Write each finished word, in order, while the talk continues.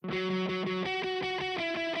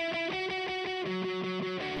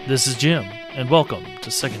This is Jim, and welcome to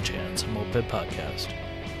Second Chance, a Moped Podcast.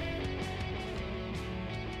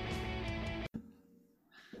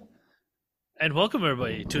 And welcome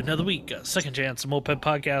everybody to another week, Second Chance, a Moped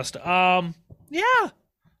Podcast.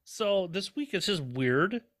 So this week it's just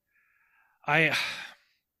weird. It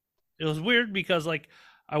was weird because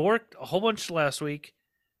I worked a whole bunch last week.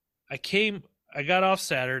 I got off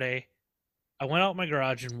Saturday. I went out in my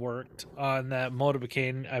garage and worked on that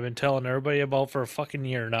Motorbicane I've been telling everybody about for a fucking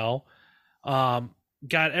year now. Got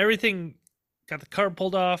the carb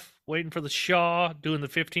pulled off, waiting for the Shaw, doing the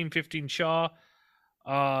 1515 Shaw,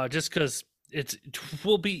 just because it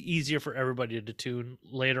will be easier for everybody to tune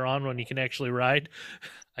later on when you can actually ride.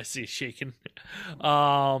 I see it shaking.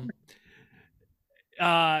 Compared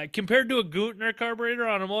to a Gutner carburetor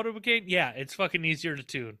on a Motorbicane, yeah, it's fucking easier to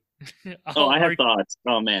tune. I have thoughts.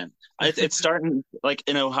 Oh man, it's starting like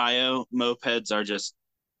in Ohio. Mopeds are just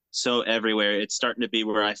so everywhere. It's starting to be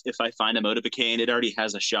where if I find a Motorbicane, it already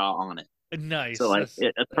has a Shaw on it. Nice. So it's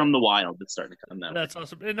from the wild. It's starting to come that way. That's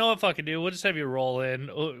awesome. You know what fucking do? We'll just have you roll in.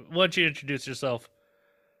 Why don't you introduce yourself?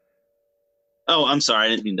 Oh, I'm sorry. I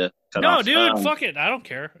didn't mean to cut No, off. dude, fuck it. I don't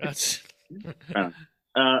care.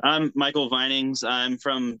 I'm Michael Vinings. I'm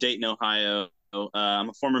from Dayton, Ohio. I'm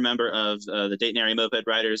a former member of the Dayton Area Moped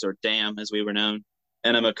Riders, or DAM as we were known,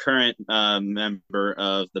 and I'm a current member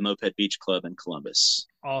of the Moped Beach Club in Columbus.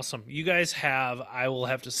 Awesome. You guys have, I will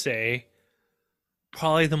have to say,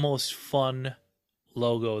 probably the most fun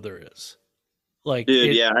logo there is.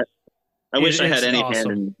 Dude, I wish I had any awesome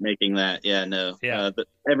hand in making that. Yeah, no. Yeah. But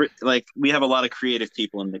we have a lot of creative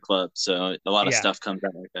people in the club, so a lot of stuff comes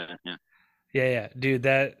out like that. Yeah. Yeah. Dude,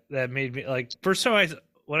 that made me first time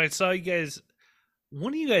when I saw you guys.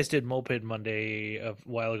 One of you guys did Moped Monday a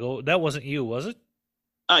while ago. That wasn't you, was it?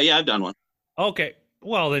 Yeah, I've done one. Okay.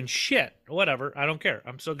 Well, then shit. Whatever. I don't care.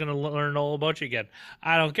 I'm still going to learn all about you again.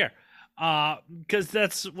 I don't care. Because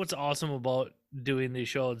that's what's awesome about doing these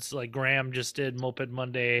shows. Like Graham just did Moped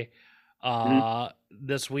Monday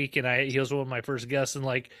this week, and he was one of my first guests, and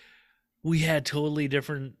we had totally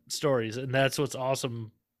different stories, and that's what's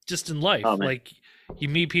awesome just in life. Oh, you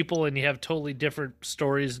meet people and you have totally different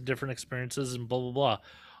stories, different experiences, and blah blah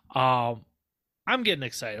blah. I'm getting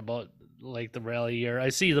excited about the rally year. I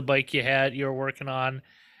see the bike you were working on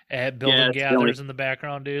at Building Gathers in the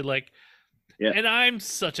background, dude. And I'm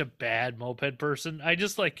such a bad moped person. I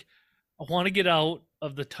just I want to get out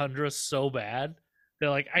of the tundra so bad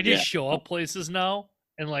that I just show up places now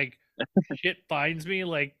and shit finds me.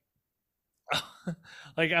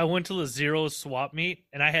 I went to the Zero swap meet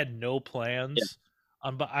and I had no plans.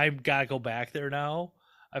 But I've got to go back there now.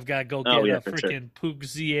 I've got to go get a freaking Puch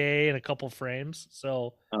ZA and a couple frames.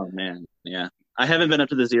 So. Oh man, yeah. I haven't been up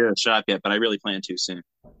to the Zero shop yet, but I really plan to soon.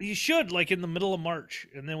 You should, in the middle of March,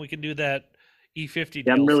 and then we can do that E50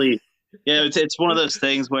 deal. Yeah, it's one of those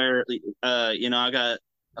things where I got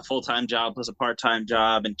a full-time job plus a part-time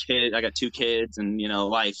job and I got 2 kids and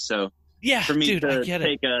life. So yeah, for me dude, to I get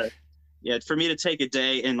take for me to take a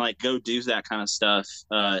day and go do that kind of stuff,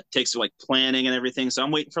 it takes planning and everything. So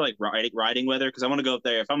I'm waiting for riding weather because I want to go up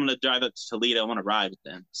there. If I'm going to drive up to Toledo, I want to ride with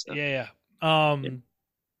them. So. Yeah.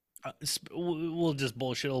 We'll just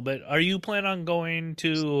bullshit a little bit. Are you planning on going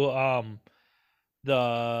to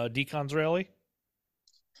the Decons rally?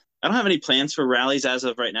 I don't have any plans for rallies as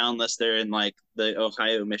of right now, unless they're in the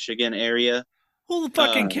Ohio, Michigan area. Well, the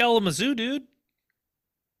fucking Kalamazoo, dude.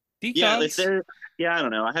 Decons. Yeah, I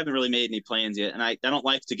don't know. I haven't really made any plans yet, and I don't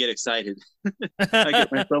like to get excited. I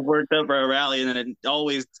get myself worked up for a rally, and then it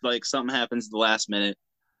always something happens at the last minute,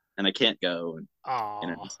 and I can't go.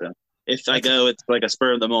 And so if I go, it's a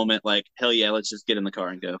spur of the moment. Hell yeah, let's just get in the car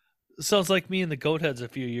and go. Sounds like me and the Goat Heads a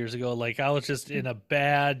few years ago. I was just in a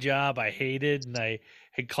bad job I hated, and I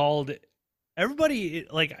had called everybody.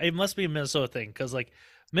 It must be a Minnesota thing because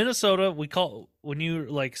Minnesota, we call when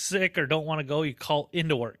you're sick or don't want to go, you call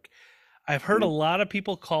into work. I've heard a lot of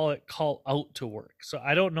people call it call out to work. So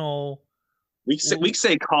I don't know. We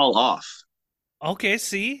say call off. Okay,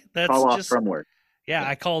 see? That's call off from work. Yeah,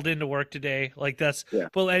 I called into work today.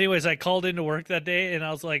 Well, anyways, I called into work that day and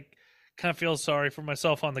I was kind of feel sorry for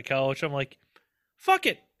myself on the couch. I'm fuck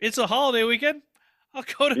it. It's a holiday weekend. I'll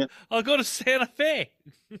go to Santa Fe.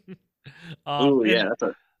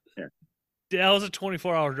 That was a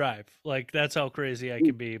 24-hour drive. That's how crazy I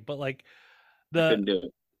can be. But I couldn't do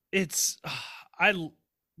it. It's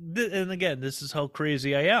and again, this is how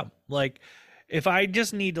crazy I am. If I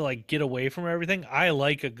just need to get away from everything, I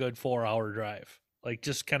like a good 4-hour drive.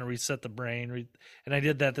 Just kind of reset the brain. And I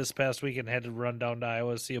did that this past week and had to run down to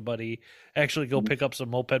Iowa to see a buddy, actually go pick up some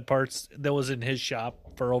moped parts that was in his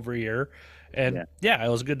shop for over a year. And yeah, it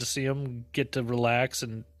was good to see him get to relax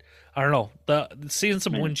and I don't know. The seeing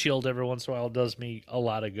some Man, windshield every once in a while does me a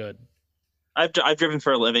lot of good. I've driven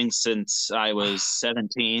for a living since I was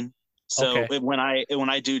 17. So Okay. when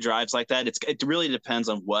I do drives like that, it really depends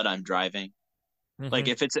on what I'm driving. Like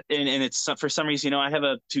Hmm. if it's and it's for some reason, I have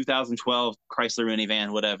a 2012 Chrysler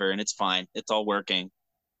minivan, whatever, and it's fine. It's all working.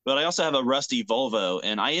 But I also have a rusty Volvo,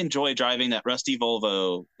 and I enjoy driving that rusty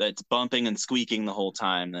Volvo that's bumping and squeaking the whole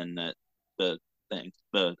time than the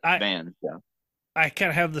the I van. Yeah. I kind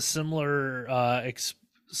of have the similar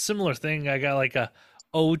thing. I got like a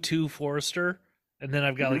 '02 Forester, and then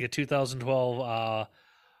I've got Hmm. like a 2012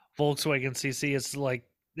 Volkswagen CC. It's like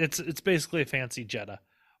it's basically a fancy Jetta,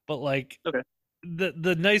 but like Okay.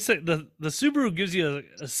 the nice the Subaru gives you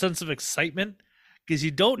a sense of excitement because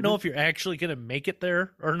you don't Hmm. know if you're actually gonna make it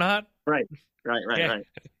there or not. Right. Right. Right. Yeah, Right.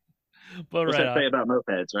 but What's right that say on. about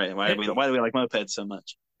mopeds? Right. Eh, Why do we like mopeds so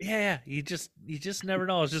much? Yeah, you just never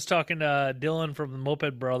know. I was just talking to Dylan from the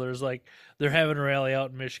Moped Brothers. Like they're having a rally out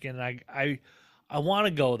in Michigan. I want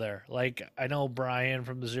to go there. Like I know Brian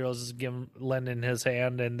from the Zeros is giving lending his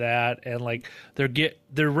hand in that, and like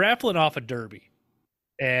they're raffling off a derby,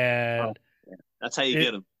 Oh, and yeah. That's how you it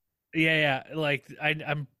get them. yeah. Like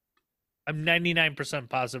I'm 99%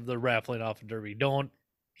 positive they're raffling off a derby. Don't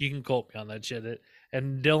You can quote me on that shit.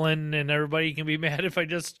 And Dylan and everybody can be mad if I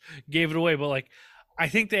just gave it away, but like I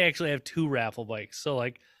think they actually have two raffle bikes. So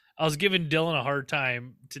like I was giving Dylan a hard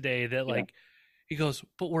time today that Yeah. like he goes,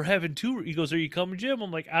 but we're having two. He goes, are you coming, Jim?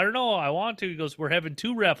 I'm like, I don't know. I want to. He goes, we're having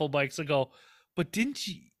two raffle bikes. I go, but didn't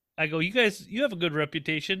you? I go, you guys, you have a good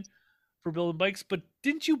reputation for building bikes, but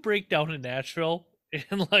didn't you break down in Nashville?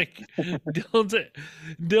 And like Dylan's a,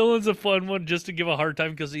 Dylan's a fun one just to give a hard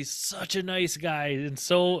time because he's such a nice guy and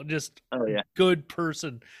so just Oh yeah. good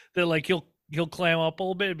person that like he'll clam up a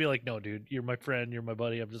little bit and be like, no, dude, you're my friend, you're my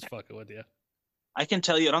buddy, I'm just fucking with you. I can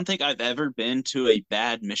tell you, I don't think I've ever been to a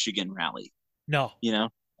bad Michigan rally. No, You know,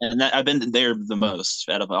 and that I've been there the most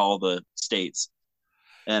out of all the states.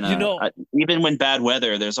 And you know, even when bad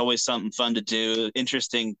weather, there's always something fun to do,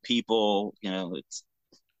 interesting people. It's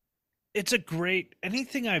it's a great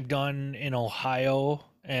anything I've done in Ohio,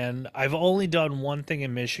 and I've only done one thing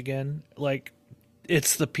in Michigan. Like,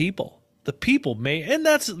 it's the people. The people may, and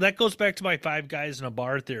that goes back to my five guys in a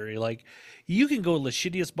bar theory. Like, you can go to the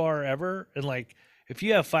shittiest bar ever, and like, if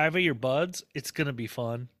you have five of your buds, it's gonna be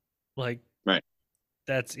fun. Like, right.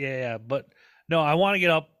 that's yeah. But no, I want to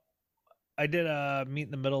get up. I did a meet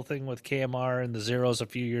in the middle thing with KMR and the Zeros a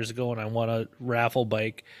few years ago, and I won a raffle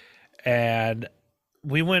bike, and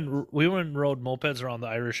we went and rode mopeds around the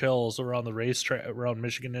Irish Hills, around the racetrack, around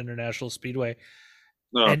Michigan International Speedway,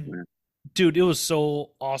 Oh and man. dude, it was so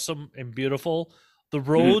awesome and beautiful. The Mhm.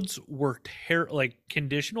 roads were like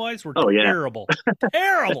condition wise were Oh yeah. terrible,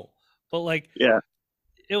 terrible, but like Yeah.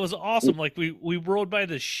 it was awesome. Like we rode by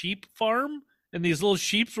the sheep farm, and these little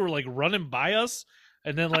sheeps were like running by us,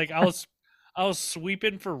 and then like I was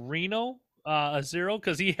sweeping for Reno a zero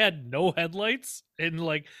because he had no headlights and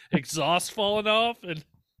like exhaust falling off, and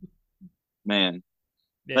Man.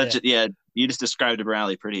 yeah. Yeah. You just described a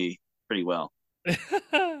rally pretty well.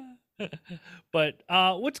 But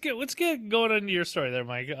let's get going into your story there,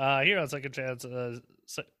 Mike. Here on Second Chance,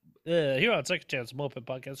 here on Second Chance Moped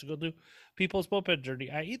Podcast, we go through people's moped journey.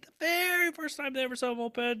 I.e., the very first time they ever saw a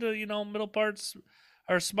moped. Middle parts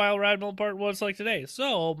or smile ride middle part was like today.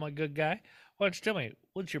 So, my good guy, why don't you tell me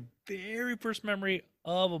what's your very first memory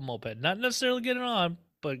of a moped? Not necessarily getting on,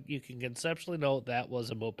 but you can conceptually know that was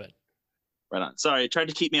a moped. Right on. Sorry, I tried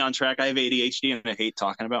to keep me on track. I have ADHD and I hate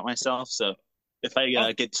talking about myself. So if I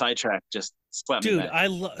Oh, get sidetracked, just slap me dude, back.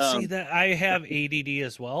 see Um, that I have ADD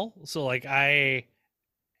as well. So like I've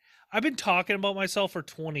been talking about myself for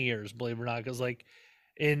 20 years, believe it or not, because like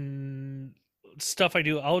in stuff I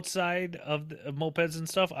do outside of mopeds and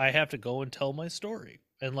stuff, I have to go and tell my story.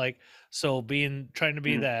 And like, so trying to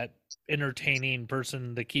be mhm. that entertaining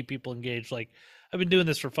person to keep people engaged, like I've been doing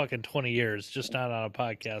this for fucking 20 years, just not on a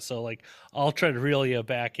podcast. So like, I'll try to reel you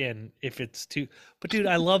back in if it's too, but dude,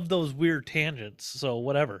 I love those weird tangents. So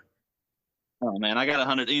whatever. Oh man, I got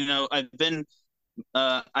 100. I've been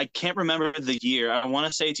I can't remember the year. I want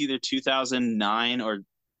to say it's either 2009 or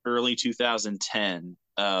early 2010.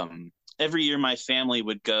 Every year my family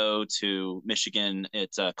would go to Michigan.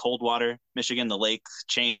 It's Coldwater, Michigan, the lake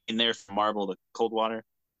chain there from Marble to Coldwater.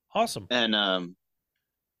 Awesome. And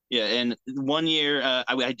yeah, and one year I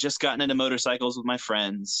had just gotten into motorcycles with my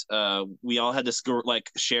friends. We all had this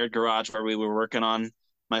like shared garage where we were working on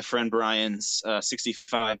my friend Brian's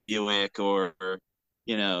 65 Buick, or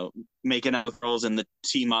you know, making out with girls in the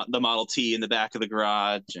Model T in the back of the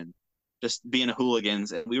garage, and just being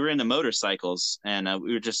hooligans. We were into motorcycles, and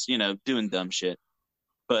we were just doing dumb shit.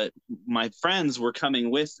 but my friends were coming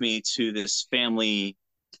with me to this family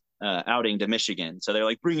outing to Michigan. So they're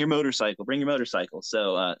like, bring your motorcycle, bring your motorcycle.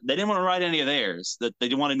 So they didn't want to ride any of theirs. That they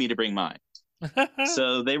wanted me to bring mine.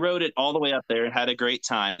 So they rode it all the way up there and had a great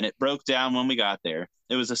time. And it broke down when we got there.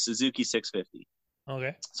 It was a Suzuki 650.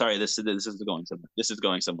 Okay. Sorry, this is going somewhere. This is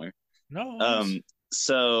going somewhere. No.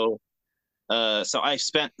 So I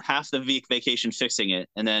spent half the vacation fixing it,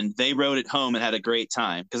 and then they rode it home and had a great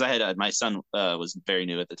time because I had my son was very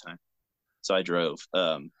new at the time, so I drove.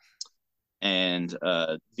 And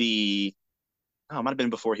it might have been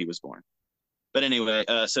before he was born. But anyway,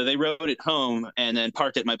 so they rode it home and then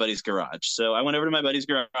parked at my buddy's garage. So I went over to my buddy's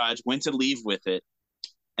garage, went to leave with it.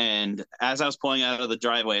 And as I was pulling out of the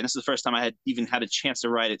driveway, and this is the first time I had even had a chance to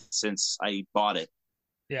ride it since I bought it.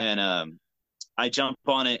 Yeah. And I jump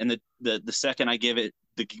on it, and the second I give it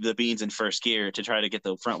the beans in first gear to try to get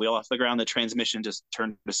the front wheel off the ground, the transmission just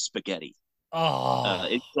turned to spaghetti. Oh.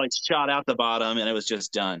 It like shot out the bottom, and it was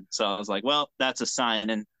just done. So I was like, well, that's a sign.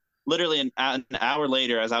 And literally an hour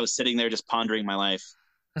later, as I was sitting there just pondering my life,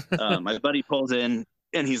 my buddy pulls in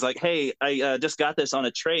and he's like, hey, I just got this on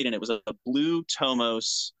a trade, and it was a blue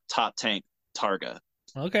Tomos top tank Targa.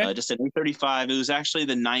 Okay. Just an A35. It was actually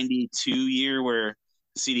the 92 year where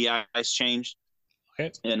the CDIs changed.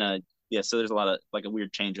 Okay. And yeah, so there's a lot of like a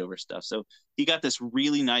weird changeover stuff. So he got this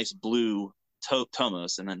really nice blue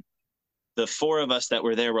Tomos, and then the four of us that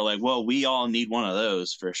were there were like, well, we all need one of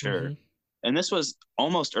those for sure. Mm-hmm. And this was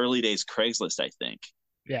almost early days Craigslist, I think.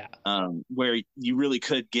 Yeah. Where you really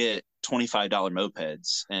could get $25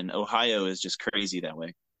 mopeds, and Ohio is just crazy that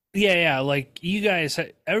way. Yeah. Like you guys,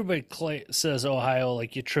 everybody says Ohio,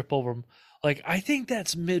 like you trip over them. Like, I think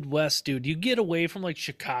that's Midwest, dude. You get away from like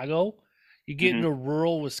Chicago, you get into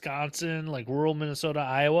rural Wisconsin, like rural Minnesota,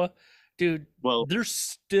 Iowa, dude. Well, there's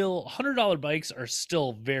still $100 bikes are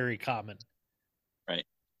still very common. Right.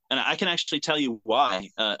 And I can actually tell you why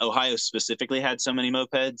Ohio specifically had so many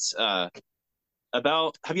mopeds. Have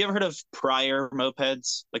you ever heard of Pryor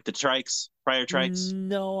mopeds, like the trikes, Pryor trikes?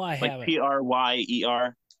 No, I haven't. Like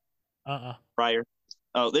Pryer. Pryor.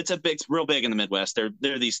 Oh, it's real big in the Midwest.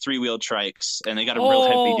 They're these 3-wheeled trikes, and they got a real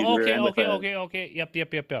heavy duty rear end. Okay. Yep.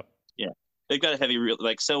 Yeah, they've got a heavy real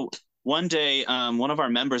so. One day, one of our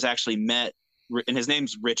members actually met, and his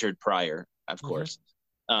name's Richard Pryor, of course.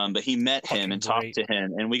 But he met him and talked to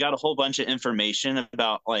him, and we got a whole bunch of information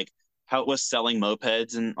about like how it was selling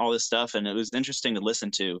mopeds and all this stuff, and it was interesting to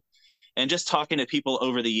listen to. And just talking to people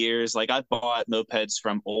over the years, like I bought mopeds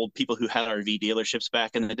from old people who had RV dealerships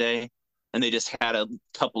back in the day, and they just had a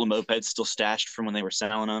couple of mopeds still stashed from when they were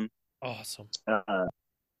selling them. Awesome.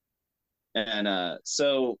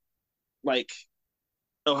 So, like,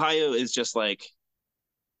 Ohio is just like,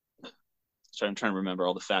 sorry, I'm trying to remember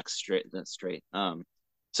all the facts straight.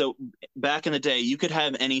 So back in the day, you could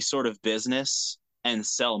have any sort of business and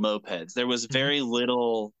sell mopeds. There was very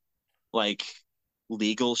little like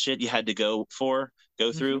legal shit you had to go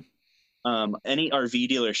through. Any RV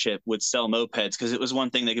dealership would sell mopeds because it was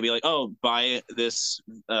one thing they could be like, oh, buy this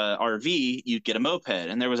RV, you'd get a moped.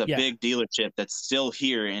 And there was a big dealership that's still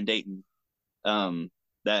here in Dayton.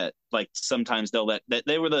 That like sometimes they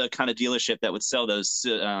were the kind of dealership that would sell those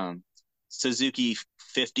Suzuki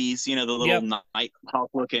 50s, the little Nighthawk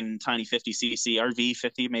looking tiny 50cc RV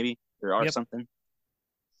 50 maybe or something.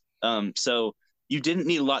 So you didn't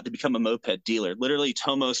need a lot to become a moped dealer. Literally,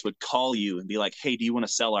 Tomos would call you and be like, "Hey, do you want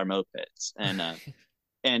to sell our mopeds?"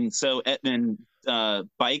 And so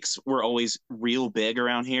bikes were always real big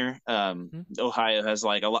around here. Ohio has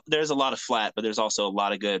like there's a lot of flat, but there's also a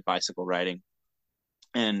lot of good bicycle riding.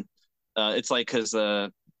 And it's like because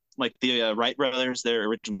like the Wright brothers, their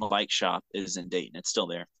original bike shop is in Dayton. It's still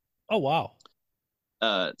there. Oh wow!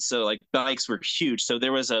 So like bikes were huge. So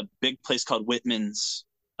there was a big place called Whitman's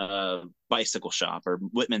bicycle shop or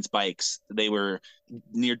Whitman's Bikes. They were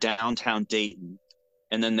near downtown Dayton.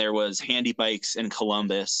 And then there was Handy Bikes in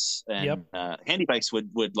Columbus, and Handy Bikes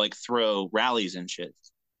would like throw rallies and shit.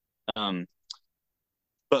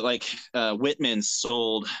 But like Whitman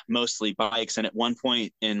sold mostly bikes, and at one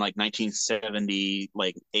point in like 1970,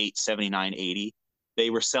 like 79, 80, they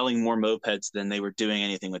were selling more mopeds than they were doing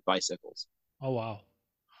anything with bicycles. Oh wow!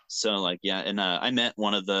 So like and I met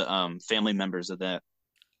one of the family members of the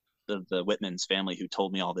Whitman's family who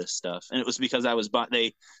told me all this stuff, and it was because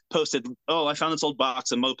they posted, oh, I found this old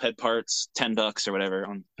box of moped parts, $10 or whatever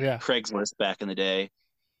on Craigslist back in the day.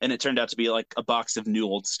 And it turned out to be like a box of new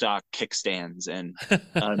old stock kickstands and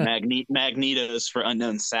magnetos for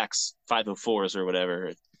unknown Sachs 504s or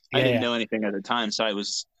whatever. I didn't know anything at the time, so I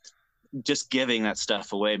was just giving that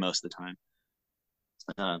stuff away most of the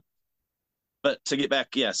time. But to get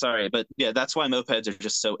back, yeah, sorry, but yeah, that's why mopeds are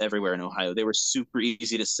just so everywhere in Ohio. They were super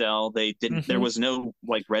easy to sell. They didn't. There Hmm. was no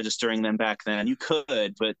like registering them back then. You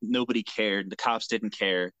could, but nobody cared. The cops didn't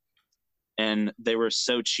care, and they were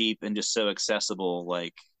so cheap and just so accessible.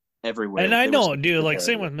 Like And everywhere, I there was know, like dude, like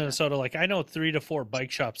same yeah. with Minnesota. Like I know 3 to 4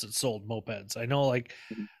 bike shops that sold mopeds. I know, like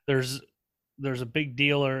there's there's a big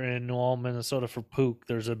dealer in New Ulm, Minnesota for Pook.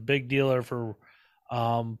 There's a big dealer for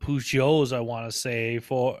Peugeots, I want to say,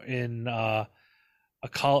 for in a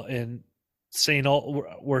call in St.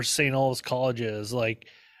 where St. Ol's College is. Like,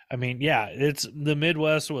 I mean, yeah, it's the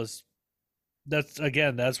Midwest was that's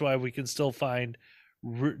why we can still find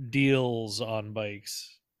deals on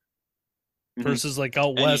bikes Mm-hmm. versus like out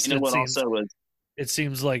And you west. know what also was It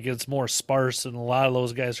seems like it's more sparse, and a lot of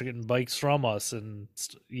those guys are getting bikes from us and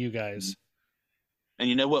you guys. And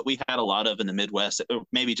you know what we had a lot of in the Midwest, or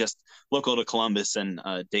maybe just local to Columbus and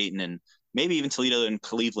Dayton, and maybe even Toledo and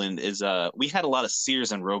Cleveland, is we had a lot of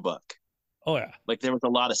Sears and Roebuck. Oh yeah. Like there was a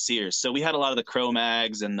lot of Sears, so we had a lot of the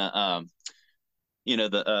Cro-Mags and the you know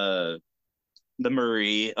the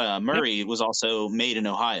Murray. Yep. Murray was also made in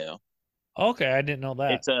Ohio. Okay, I didn't know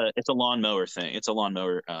that. It's a lawnmower thing. It's a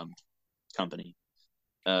lawnmower company.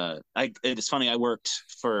 It's funny. I worked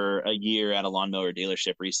for a year at a lawnmower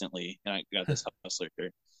dealership recently, and I got this Hustler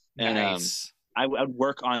shirt. And Nice. I would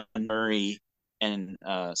work on Murray and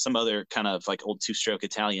some other kind of like old two-stroke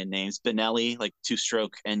Italian names, Benelli, like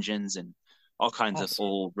two-stroke engines, and all kinds of Awesome.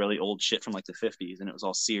 old, really old shit from like the 50s, and it was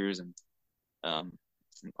all Sears and um,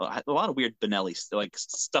 a lot of weird Benelli, like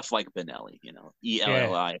stuff like Benelli, Yeah.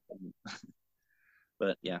 ELLI.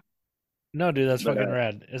 But yeah, No, dude, that's but fucking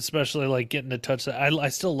rad. Especially like getting to touch that. I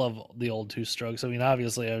still love the old two strokes. I mean,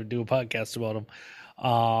 obviously, I would do a podcast about them.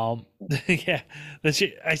 Yeah, that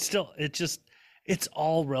shit. I still. It's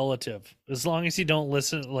all relative. As long as you don't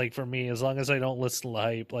listen, like for me, as long as I don't listen to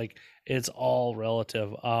hype, like it's all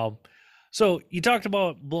relative. So you talked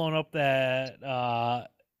about blowing up that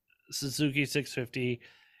Suzuki 650.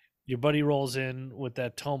 Your buddy rolls in with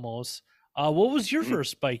that Tomos. What was your Mhm.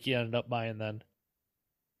 first bike you ended up buying then?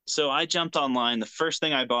 So I jumped online. The first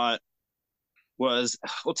thing I bought was,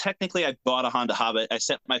 well, technically I bought a Honda Hobbit. I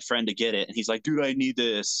sent my friend to get it, and he's like, "Dude, I need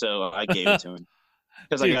this," so I gave it to him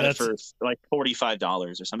because I Dude, got it that's for like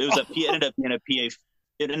 $45 or something. It ended up being a PA.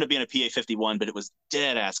 It ended up being a PA 51, but it was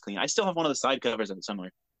dead ass clean. I still have one of the side covers of it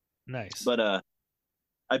somewhere. nice. But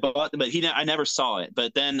I bought, but I never saw it.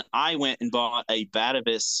 But then I went and bought a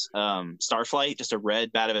Batavis Starflight, just a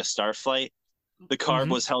red Batavis Starflight. The carb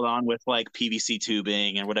Hmm. was held on with like PVC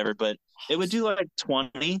tubing and whatever, but it would do like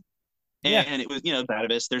 20, Yeah. and it was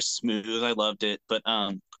Batavis. They're smooth. I loved it, but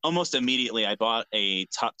almost immediately I bought a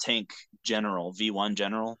Top Tank General V1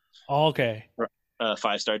 General, Okay.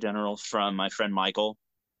 5-star General from my friend Michael,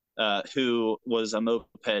 who was a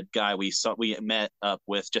moped guy we met up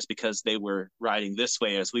with just because they were riding this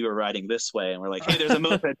way as we were riding this way, and we're like, hey, there's a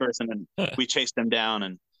moped person, and we chased them down,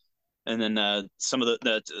 and then some of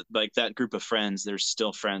the like that group of friends, they're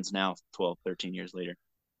still friends now 12, 13 years later.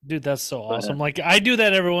 Dude, that's so But awesome. Like I do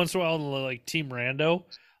that every once in a while, like Team Rando.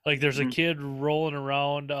 Like there's a mhm, kid rolling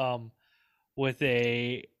around with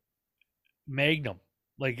a Magnum,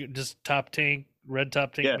 like just top tank, red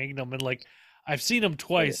top tank yeah, Magnum, and like I've seen him oh, yeah.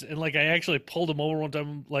 twice, and like I actually pulled him over one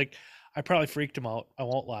time. Like I probably freaked him out. I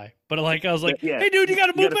won't lie, but like I was like, Yeah, "Hey, dude, you got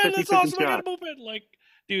a you got a moped? That's 50/50 awesome! I got shot. a moped!" Like,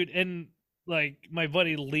 dude, and like my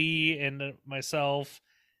buddy Lee and myself,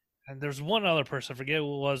 and there's one other person. I forget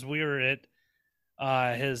who it was. We were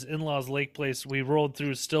at his in-laws lake place. We rode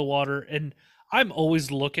through Stillwater, and I'm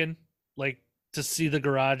always looking like to see the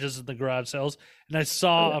garages and the garage sales, and I Oh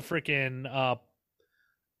saw yeah. a freaking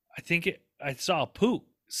I saw a poop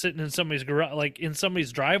sitting in somebody's garage, like in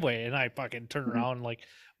somebody's driveway, and I fucking turned Mhm. around and like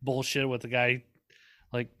bullshit with the guy.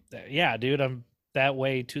 Like, yeah, dude, I'm that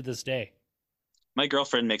way to this day. My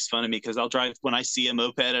girlfriend makes fun of me because I'll drive when I see a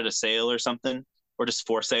moped at a sale or something, or just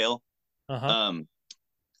for sale. Uh huh. Um,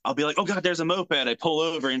 I'll be like, "Oh God, there's a moped." I pull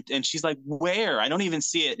over, and she's like, "Where?" I don't even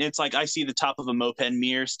see it. And it's like I see the top of a moped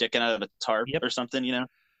mirror sticking out of a tarp Yep. or something.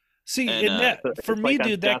 See, And and that so for it's me, like I've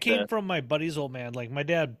dude, that got came the from my buddy's old man. Like my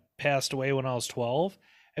dad passed away when I was 12,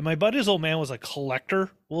 and my buddy's old man was a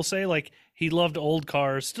collector. We'll say like he loved old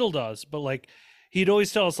cars, still does, but like he'd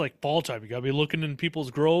always tell us like fall time, you gotta be looking in people's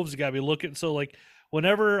groves, you gotta be looking. So like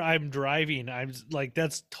whenever I'm driving, I'm like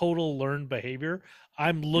that's total learned behavior.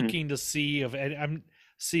 I'm Mhm. looking to see if I'm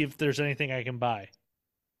see if there's anything I can buy.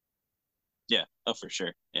 Yeah, oh for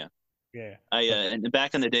sure, yeah. Yeah, I but and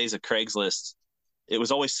back in the days of Craigslist, it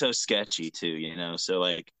was always so sketchy too. So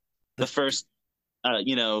like the the first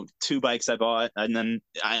two bikes I bought, and then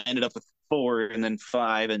I ended up with four, and then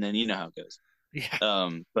five, and then you know how it goes. yeah,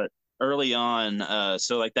 But early on.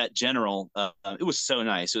 So like that General, it was so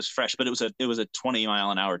nice. It was fresh, but it was a 20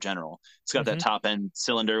 mile an hour General. It's got that Hmm. top end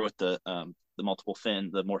cylinder with the multiple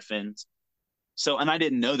the more fins. So, and I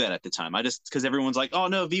didn't know that at the time. I just, because everyone's like, oh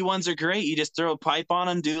no, V1s are great. You just throw a pipe on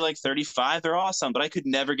them, do like 35, they're awesome. But I could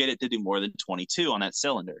never get it to do more than 22 on that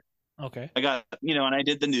cylinder. Okay. I got, and I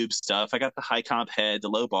did the noob stuff. I got the high comp head, the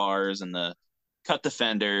low bars, and the cut the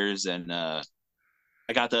fenders, and I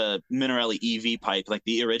got the Minarelli EV pipe, like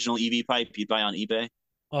the original EV pipe you'd buy on eBay.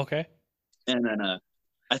 Okay. And then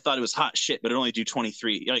I thought it was hot shit, but it only do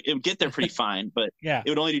 23. Like it would get there pretty fine, but Yeah. it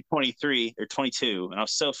would only do 23 or 22, and I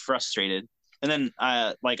was so frustrated. And then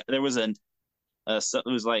like there was it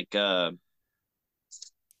was like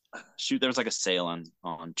shoot, there was like a sale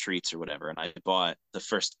on treats or whatever, and I bought the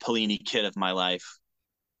first Polini kit of my life,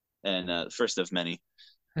 and the first of many,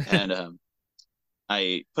 and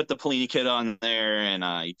I put the Polini kit on there, and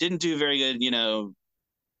I didn't do very good.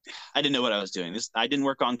 I didn't know what I was doing. I didn't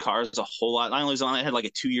work on cars a whole lot. I had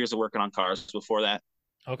like 2 years of working on cars before that,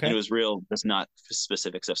 and it Okay. was real, just not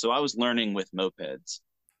specific stuff. So I was learning with mopeds,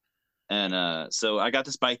 and so I got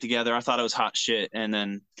this bike together. I thought it was hot shit, and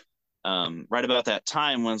then right about that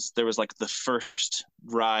time there was like the first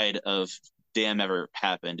ride of Damn ever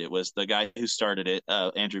happened. It was the guy who started it,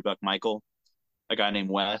 Andrew Buck Michael, a guy named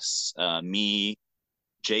Wes, me,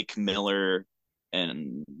 Jake Miller,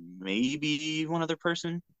 and maybe one other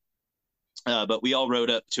person. But we all rode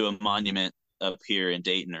up to a monument up here in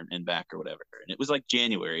Dayton or in back or whatever. And it was like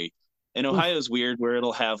January. And Oof. Ohio's weird where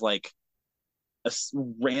it'll have like a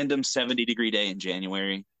random 70-degree day in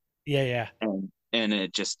January. Yeah. Yeah. And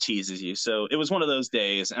it just teases you. So it was one of those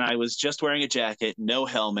days. And I was just wearing a jacket, no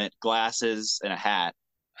helmet, glasses, and a hat.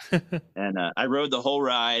 And I rode the whole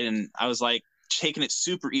ride, and I was like taking it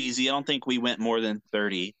super easy. I don't think we went more than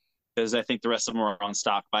 30 because I think the rest of them were on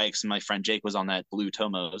stock bikes, and my friend Jake was on that blue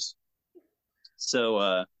Tomos.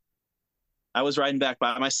 So I was riding back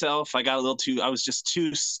by myself. I was just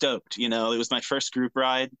too stoked. It was my first group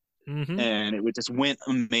ride, Hmm. and it just went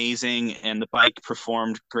amazing. And the bike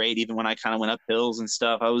performed great, even when I kind of went up hills and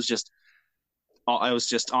stuff. I was just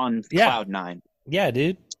on Yeah. cloud nine. Yeah,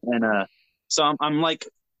 dude. And so I'm like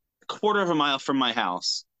a quarter of a mile from my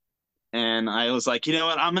house. And I was like, you know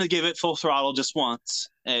what? I'm going to give it full throttle just once.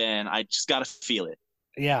 And I just got to feel it.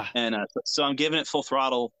 Yeah. And so I'm giving it full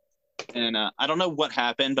throttle. And I don't know what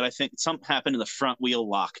happened, but I think something happened and the front wheel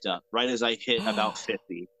locked up right as I hit about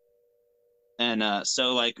 50. And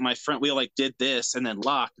so like my front wheel like did this and then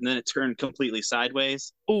locked, and then it turned completely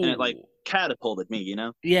sideways, and it like Oh. catapulted me.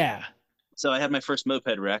 Yeah. So I had my first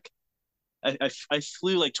moped wreck. I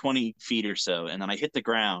flew like 20 feet or so, and then I hit the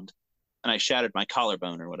ground, and I shattered my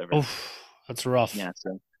collarbone or whatever. Oof. That's rough. Yeah.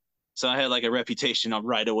 So I had like a reputation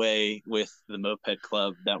right away with the moped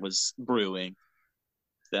club that was brewing,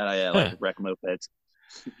 that I like Huh. wreck mopeds.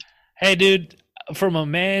 Hey, dude, from a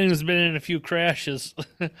man who's been in a few crashes,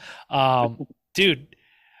 um, dude,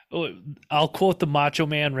 I'll quote the Macho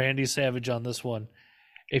Man Randy Savage on this one.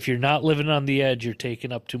 If you're not living on the edge, you're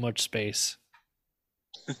taking up too much space.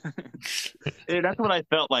 Dude, that's what I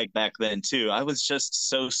felt like back then too. I was just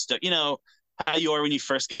so stoked. You know how you are when you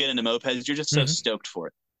first get into mopeds, you're just so Hmm. stoked for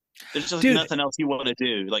it. There's just Dude, nothing else you want to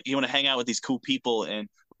do. Like you want to hang out with these cool people and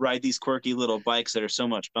ride these quirky little bikes that are so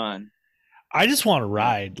much fun. I just want to Yeah.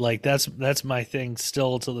 ride. Like that's my thing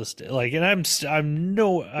still to this day. Like, and Yeah.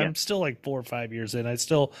 I'm still like 4 or 5 years in. I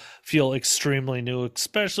still feel extremely new,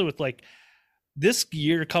 especially with like this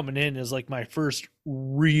year coming in is like my first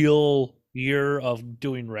real year of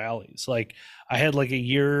doing rallies. Like I had like a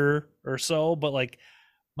year or so, but like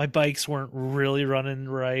my bikes weren't really running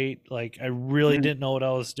right. Like I really Mhm. didn't know what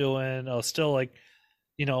I was doing. I was still like,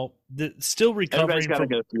 still Everybody's recovering got to from.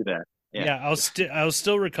 go through that. Yeah. Yeah, I was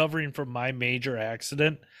still recovering from my major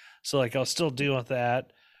accident. So like I was still dealing with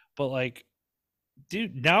that. But like,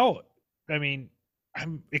 dude, now I mean,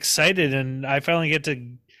 I'm excited and I finally get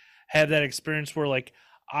to have that experience where like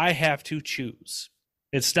I have to choose.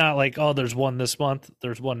 It's not like, oh, there's one this month,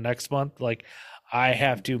 there's one next month. Like I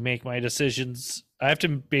have to make my decisions. I have to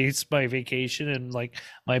base my vacation and like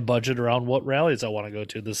my budget around what rallies I want to go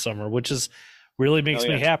to this summer, which is really Oh makes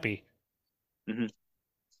me yeah. happy. Hmm.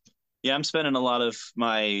 Yeah. I'm spending a lot of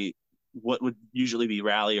my what would usually be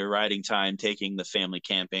rally or riding time taking the family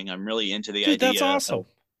camping. I'm really into the Dude, that's idea of awesome.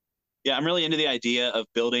 Yeah, I'm really into the idea of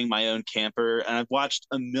building my own camper, and I've watched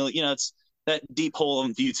a million. It's that deep hole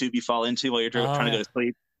on YouTube you fall into while you're Oh trying to go yeah. to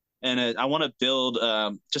sleep. And I want to build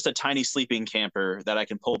just a tiny sleeping camper that I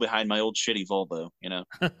can pull behind my old shitty Volvo.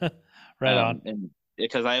 Right on. And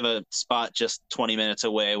because I have a spot just 20 minutes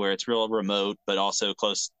away where it's real remote, but also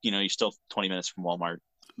close. You're still 20 minutes from Walmart.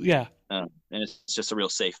 Yeah. And it's just a real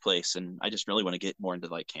safe place. And I just really want to get more into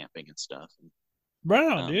like camping and stuff. Right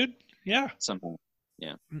on, Um, dude. Yeah. somehow,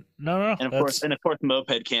 yeah. No, no, And that's of course,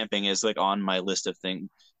 moped camping is like on my list of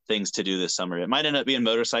things to do this summer. It might end up being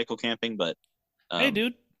motorcycle camping, but hey, um,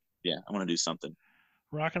 dude, yeah, I want to do something.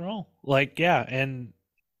 rock and roll. Like, yeah, and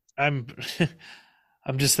I'm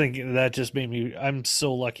I'm just thinking that just made me. I'm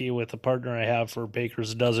so lucky with the partner I have for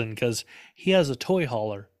Baker's Dozen because he has a toy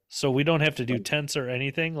hauler, so we don't have to do tents or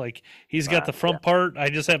anything. Like he's got the Yeah, front part. I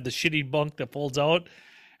just have the shitty bunk that folds out,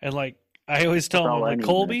 and like I always that's tell him, I'm all I like need,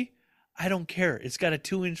 man. Colby, I don't care. It's got a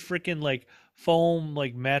 2-inch freaking like foam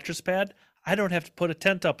like mattress pad. I don't have to put a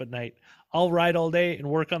tent up at night. I'll ride all day and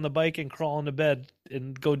work on the bike and crawl into bed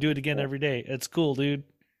and go do it again every day. It's cool, dude.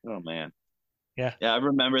 Oh man. Yeah. Yeah, I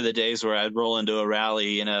remember the days where I'd roll into a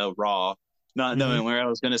rally, raw, not Mm-hmm. knowing where I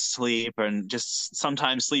was going to sleep, and just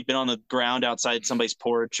sometimes sleeping on the ground outside somebody's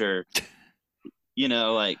porch, or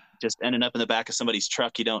like just ending up in the back of somebody's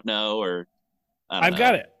truck you don't know, or I don't I've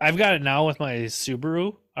got know. it. I've got it now with my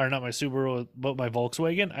Subaru, or not my Subaru, but my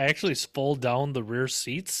Volkswagen. I actually fold down the rear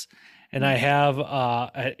seats, and I Mhm. have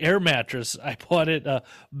an air mattress. I bought it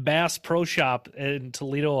Bass Pro Shop in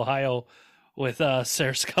Toledo, Ohio, with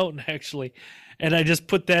Sarah Scouten actually, and I just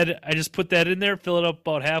put that in there, fill it up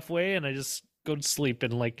about halfway, and I just go to sleep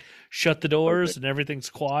and like shut the doors Perfect. and everything's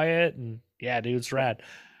quiet and yeah, dude, it's rad.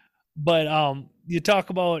 But you talk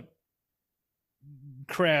about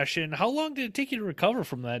crashing. How long did it take you to recover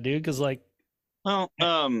from that, dude? Because like Well,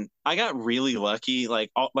 I got really lucky.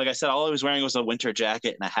 Like I said, all I was wearing was a winter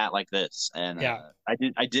jacket and a hat like this, and yeah.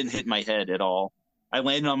 I didn't hit my head at all. I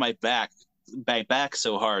landed on my back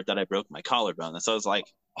so hard that I broke my collarbone. So I was like,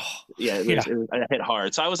 Oh, yeah, yeah. I hit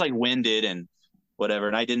hard. So I was like winded and whatever,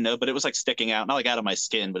 and I didn't know, but it was like sticking out, not like out of my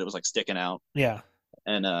skin, but it was like sticking out. Yeah.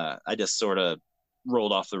 And I just sort of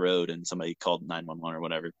rolled off the road, and somebody called 911 or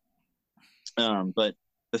whatever. But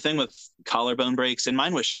the thing with collarbone breaks, and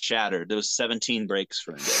mine was shattered. There was 17 breaks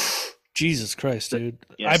for a day. Jesus Christ, dude.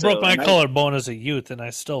 Yeah, I broke so my and I collarbone as a youth and I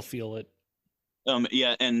still feel it.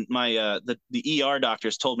 yeah, and my the ER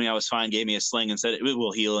doctors told me I was fine, gave me a sling, and said it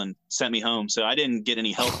will heal, and sent me home. So I didn't get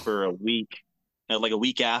any help for a week. Like a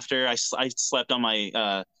week after, I slept on my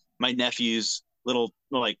nephew's little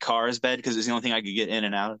like car's bed because it's the only thing I could get in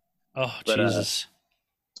and out. Oh, But Jesus.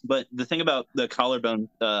 but the thing about the collarbone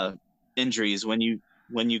injuries, when you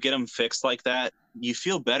get them fixed like that, you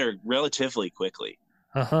feel better relatively quickly.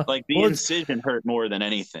 Uh-huh. Like the Well, it's, incision hurt more than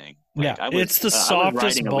anything. yeah, Like it's the I was softest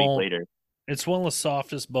riding a week bone. later. It's one of the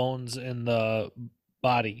softest bones in the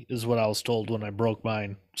body, is what I was told when I broke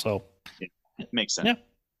mine. So, Yeah, it makes sense. yeah.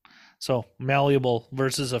 So, malleable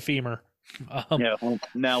versus a femur. Um, Yeah. Well,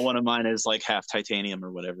 now one of mine is like half titanium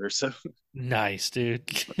or whatever. So, nice, dude.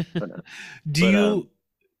 but do but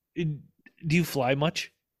you do you fly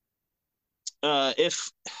much?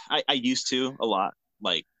 if I used to a lot,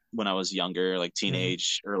 like when I was younger, like Mm-hmm.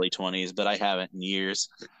 teenage, early 20s, but I haven't in years.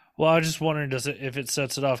 Well, I was just wondering, if it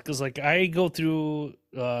sets it off? Because like I go through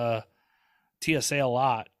TSA a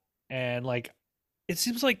lot, and like it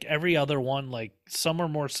seems like every other one, like some are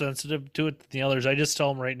more sensitive to it than the others. I just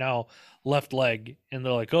tell them right now, left leg, and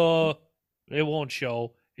they're like, oh, it won't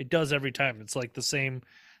show. It does every time. It's like the same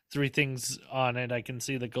three things on it I can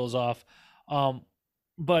see that goes off. Um,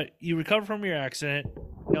 but you recover from your accident.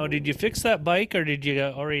 Now, did you fix that bike, or did you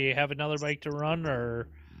already have another bike to run, or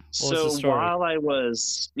what was the So story?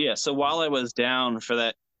 so while I was down for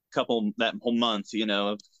that whole month,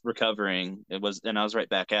 of recovering, and I was right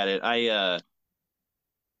back at it. I'm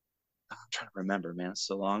trying to remember, man, it's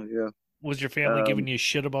so long ago. Was your family giving Um, you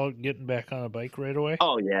shit about getting back on a bike right away?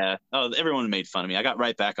 oh yeah, oh everyone made fun of me. I got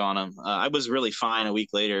right back on them. I was really fine a week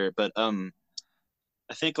later, but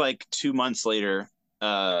I think like 2 months later,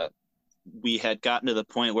 uh, we had gotten to the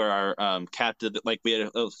point where our captain, like we had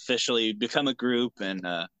officially become a group, and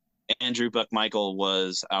Andrew Buckmichael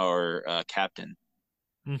was our captain,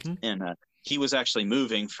 Mm-hmm. and he was actually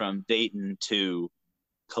moving from Dayton to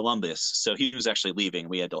Columbus, so he was actually leaving.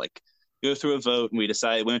 We had to like go through a vote, and we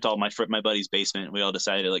went to all my buddy's basement, and we all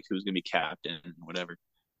decided like who's gonna be captain, whatever.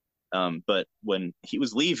 But when he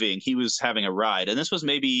was leaving, he was having a ride, and this was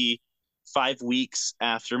maybe 5 weeks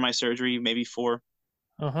after my surgery, maybe four.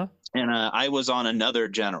 Uh-huh. And I was on another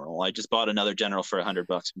General. I just bought another General for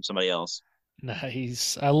 $100 from somebody else.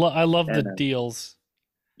 Nice. I love the And deals.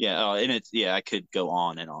 yeah, and I could go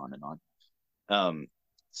on and on and on. Um,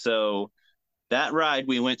 so that ride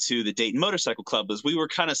we went to the Dayton Motorcycle Club was we were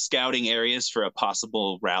kind of scouting areas for a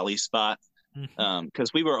possible rally spot, Mm-hmm.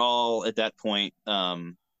 because we were all at that point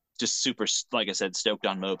just super, like I said, stoked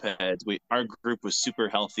on mopeds. Our group was super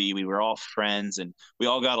healthy. We were all friends, and we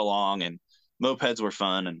all got along, and mopeds were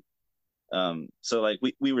fun. And so like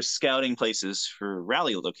we were scouting places for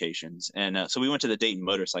rally locations, and so we went to the Dayton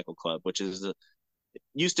Motorcycle Club, which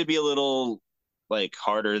used to be a little like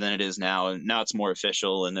harder than it is now, and now it's more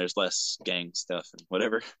official and there's less gang stuff and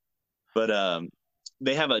whatever. But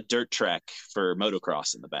they have a dirt track for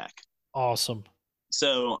motocross in the back. Awesome.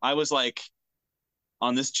 So I was like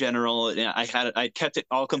on this general, you know, I kept it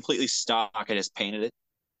all completely stock. I just painted it,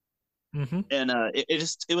 and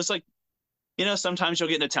it was like, you know, sometimes you'll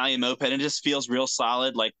get an Italian moped and it just feels real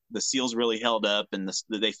solid, like the seal's really held up and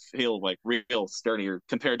they feel like real sturdier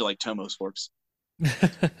compared to like Tomos forks.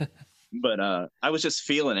 But I was just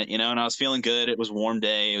feeling it, you know, and I was feeling good. It was a warm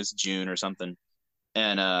day. It was June or something.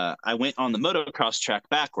 And I went on the motocross track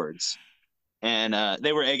backwards, and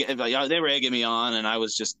they were egging me on, and I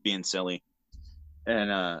was just being silly.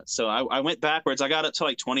 And so I went backwards. I got up to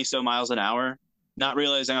like 20 so miles an hour, not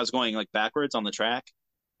realizing I was going like backwards on the track.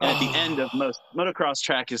 And at the end of most motocross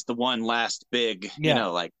track is the one last big, you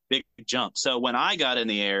know, like big jump. So when I got in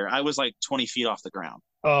the air, I was like 20 feet off the ground.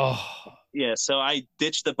 Oh, yeah. So I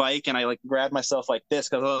ditched the bike and I like grabbed myself like this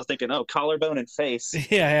because I was thinking, oh, collarbone and face.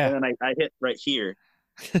 Yeah. And then I hit right here.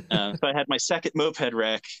 So I had my second moped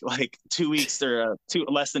wreck like 2 weeks or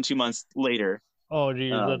less than 2 months later. Oh,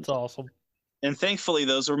 geez, that's awesome. And thankfully,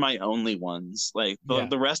 those were my only ones. Like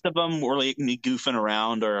the rest of them were like me goofing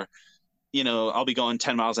around, or, you know, I'll be going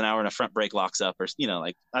 10 miles an hour and a front brake locks up, or, you know,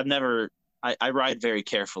 like I ride very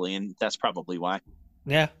carefully, and that's probably why.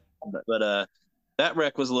 Yeah. But that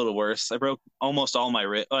wreck was a little worse. I broke almost all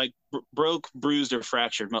my broke, bruised, or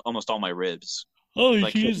fractured almost all my ribs. Oh,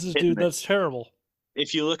 like, Jesus, dude, that's terrible.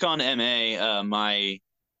 If you look on MA, my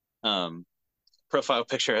profile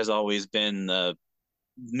picture has always been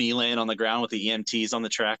me laying on the ground with the EMTs on the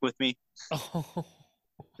track with me. Oh.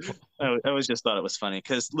 I always just thought it was funny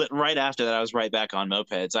because right after that, I was right back on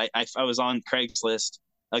mopeds. I was on Craigslist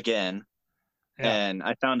again, and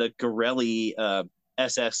I found a Garelli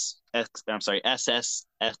SSXL.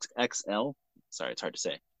 Sorry, it's hard to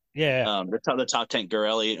say. Yeah. The top tank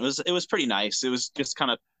Garelli. It was pretty nice. It was just kind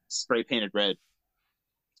of spray painted red,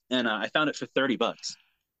 and I found it for $30.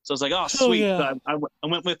 So I was like, oh, sweet. So I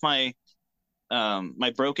went with my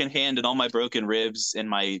my broken hand and all my broken ribs and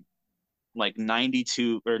my like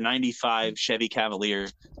 92 or 95 Chevy Cavalier.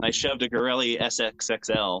 And I shoved a Garelli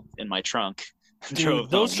SXXL in my trunk. Dude,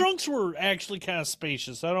 those trunks were actually kind of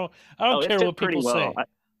spacious. I don't care what people say.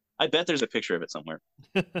 I bet there's a picture of it somewhere.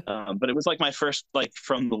 But it was like my first like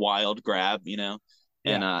from the wild grab, you know.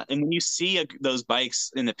 And when you see those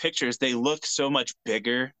bikes in the pictures, they look so much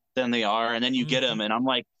bigger than they are, and then you get them, and I'm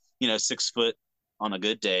like, you know, 6 foot on a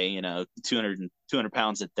good day, you know, 200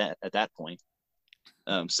 pounds at that point.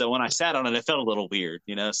 So when I sat on it, it felt a little weird,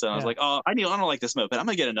 you know. So I was like, oh, I don't like this moped. I'm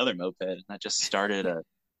gonna get another moped, and that just started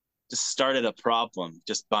a problem,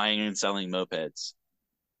 just buying and selling mopeds.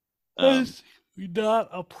 It's not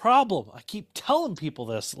a problem. I keep telling people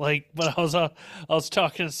this, like, but I was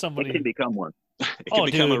talking to somebody. It can become one. It can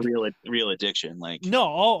become a real addiction. Like,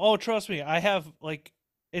 no, trust me, I have like,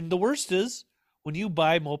 and the worst is when you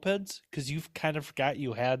buy mopeds because you've kind of forgot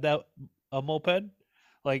you had a moped.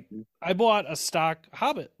 Like, I bought a stock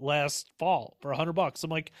Hobbit last fall for $100. I'm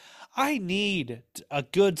like, I need a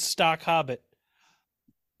good stock Hobbit.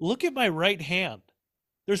 Look at my right hand.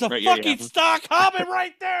 There's a fucking stock Hobbit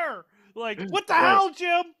right there. Like, what the hell,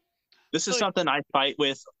 Jim? This is something I fight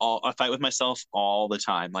with myself all the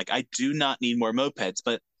time. Like, I do not need more mopeds,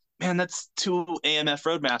 but man, that's 2 AMF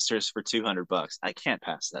Roadmasters for $200. I can't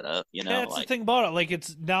pass that up, you know. That's the thing about it. Like,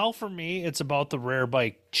 it's now for me, it's about the rare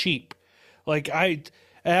bike cheap. Like,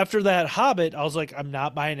 after that Hobbit, I was like, I'm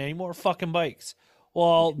not buying any more fucking bikes.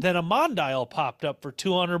 Well, then a Mondial popped up for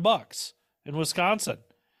 $200 in Wisconsin.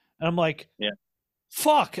 And I'm like,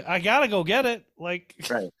 fuck, I gotta go get it. Like,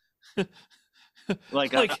 right.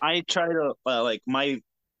 I try to like my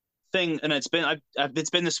thing, and it's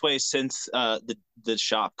been this way since the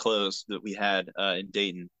shop closed that we had in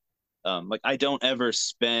Dayton. Like, I don't ever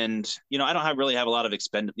spend, you know, I don't really have a lot of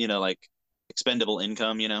expendable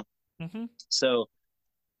income, you know. So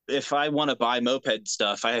if I want to buy moped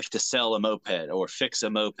stuff, I have to sell a moped or fix a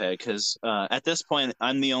moped because at this point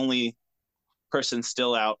I'm the only person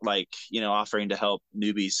still out, like, you know, offering to help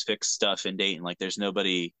newbies fix stuff in Dayton. Like, there's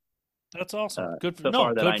nobody. That's awesome. Good for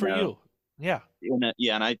you. Yeah.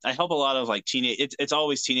 And I help a lot of like teenage. It's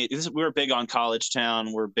always teenage. We're big on college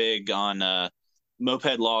town. We're big on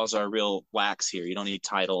moped laws are real lax here. You don't need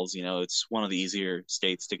titles. You know, it's one of the easier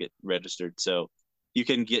states to get registered. So you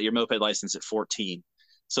can get your moped license at 14.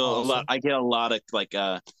 So awesome. I get a lot of like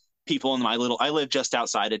people in I live just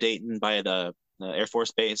outside of Dayton by the Air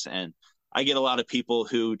Force Base, and I get a lot of people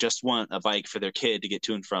who just want a bike for their kid to get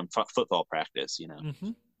to and from football practice, you know.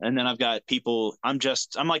 Mm-hmm. And then I've got people. I'm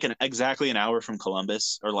like exactly an hour from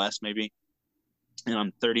Columbus or less maybe, and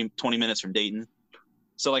I'm 20 minutes from Dayton.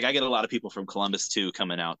 So like I get a lot of people from Columbus too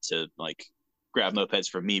coming out to like grab mopeds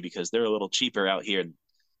from me because they're a little cheaper out here in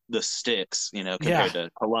the sticks, you know, compared to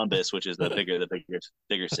Columbus, which is the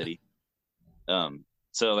bigger city.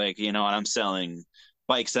 So like, you know, and I'm selling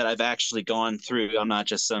bikes that I've actually gone through. I'm not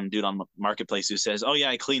just some dude on Marketplace who says, "Oh yeah,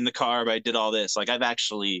 I cleaned the carb, I did all this." Like I've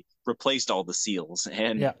actually replaced all the seals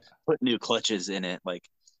and put new clutches in it. Like,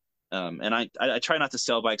 and I try not to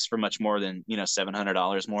sell bikes for much more than, you know,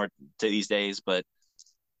 $700 more to these days, but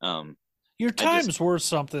your time's worth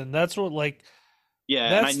something. That's what like.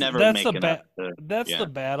 Yeah, and I never make enough. That's the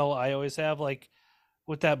battle I always have. Like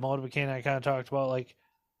with that Motorcade I kind of talked about. Like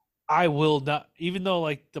I will not, even though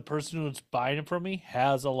like the person who's buying it from me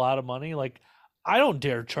has a lot of money. Like I don't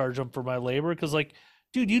dare charge them for my labor because, like,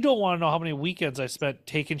 dude, you don't want to know how many weekends I spent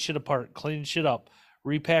taking shit apart, cleaning shit up,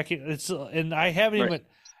 repacking. And I haven't even.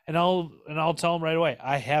 And I'll tell them right away.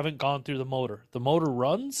 I haven't gone through the motor. The motor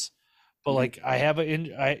runs, but like I haven't.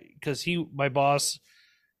 Because my boss,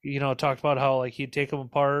 you know, talked about how like he'd take them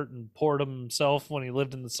apart and poured them himself when he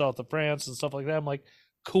lived in the south of France and stuff like that. I'm like,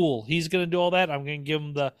 cool. He's gonna do all that. I'm gonna give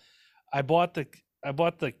him the. I bought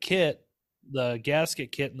the kit, the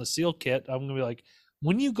gasket kit and the seal kit. I'm gonna be like,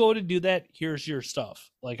 when you go to do that, here's your stuff.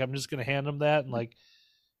 Like I'm just gonna hand them that and like,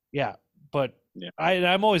 yeah. But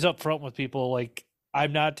I'm always upfront with people. Like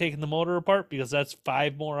I'm not taking the motor apart because that's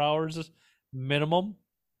 5 more hours minimum.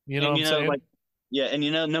 You know what I'm saying? Like, yeah, and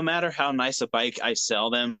you know, no matter how nice a bike I sell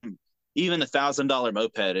them, even $1,000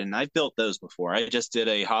 moped, and I've built those before. I just did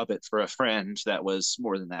a Hobbit for a friend that was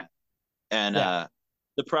more than that. And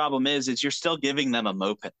the problem is you're still giving them a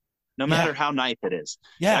moped, no matter how nice it is.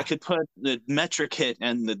 Yeah, I could put the metric kit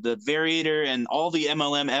and the variator and all the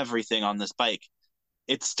MLM everything on this bike.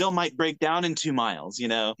 It still might break down in 2 miles, you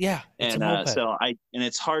know? Yeah. And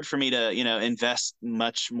it's hard for me to, you know, invest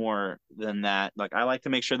much more than that. Like I like to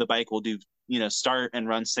make sure the bike will do, you know, start and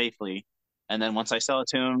run safely. And then once I sell it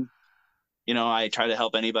to them, you know, I try to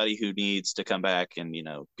help anybody who needs to come back and, you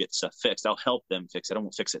know, get stuff fixed. I'll help them fix it. I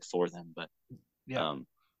won't fix it for them, but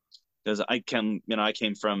because I came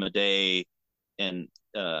from a day and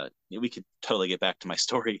we could totally get back to my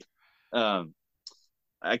story.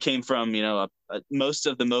 I came from, you know, most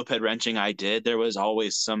of the moped wrenching I did, there was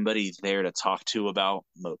always somebody there to talk to about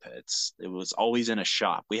mopeds. It was always in a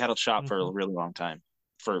shop. We had a shop for a really long time,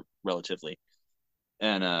 for relatively.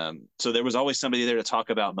 And so there was always somebody there to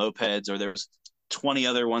talk about mopeds, or there's 20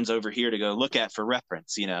 other ones over here to go look at for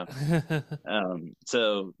reference, you know.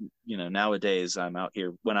 So, you know, nowadays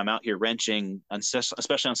when I'm out here wrenching,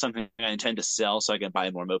 especially on something I intend to sell so I can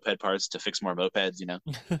buy more moped parts to fix more mopeds, you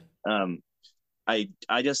know. I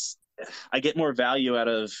get more value out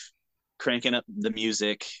of cranking up the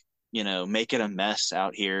music, you know, making a mess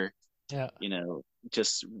out here, you know,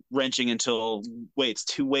 just wrenching until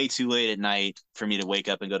it's way too late at night for me to wake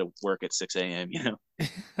up and go to work at 6 a.m. You know.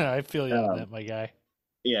 I feel you on that, my guy.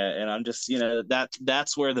 Yeah, and I'm just, you know,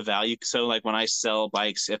 that's where the value. So like when I sell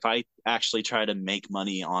bikes, if I actually try to make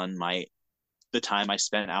money on the time I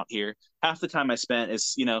spent out here, half the time I spent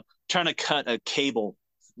is, you know, trying to cut a cable,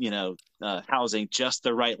 you know, housing just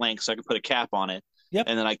the right length so I can put a cap on it. Yep.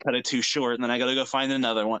 And then I cut it too short, and then I got to go find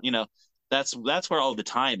another one. You know, that's where all the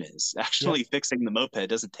time is. Actually, fixing the moped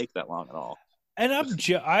doesn't take that long at all. And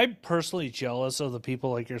I'm personally jealous of the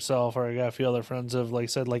people like yourself, or I got a few other friends have like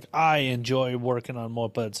said like I enjoy working on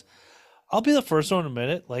mopeds. I'll be the first one to admit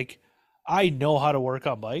it. Like I know how to work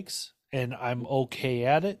on bikes and I'm okay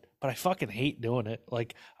at it, but I fucking hate doing it.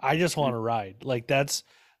 Like I just want to ride. Like that's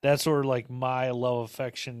where like my love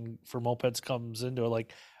affection for mopeds comes into it.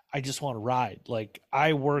 Like I just want to ride. Like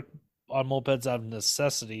I work on mopeds out of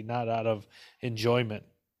necessity, not out of enjoyment.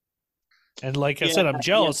 And like I said, I'm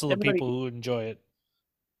jealous of the people who enjoy it.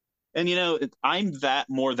 And you know, I'm that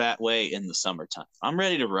way in the summertime. I'm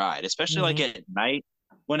ready to ride, especially like at night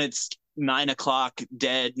when it's 9 o'clock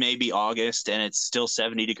dead, maybe August, and it's still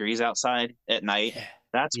 70 degrees outside at night.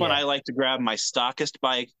 That's when I like to grab my stockest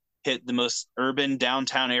bike, hit the most urban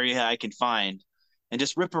downtown area I can find, and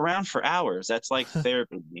just rip around for hours. That's like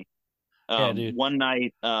therapy to me. One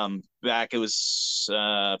night back, it was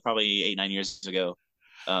probably 8-9 years ago.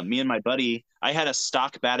 Me and my buddy, I had a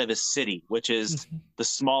stock Batavis City, which is the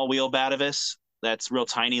small wheel Batavis. That's real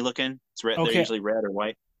tiny looking. It's red. They're usually red or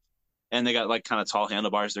white, and they got like kind of tall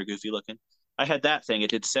handlebars. They're goofy looking. I had that thing.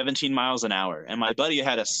 It did 17 miles an hour, and my buddy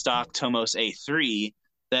had a stock Tomos A3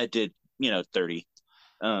 that did 30.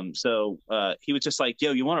 So he was just like,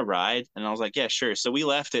 "Yo, you want to ride?" And I was like, "Yeah, sure." So we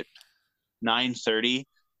left at 9:30,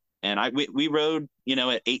 and we rode,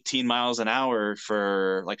 at 18 miles an hour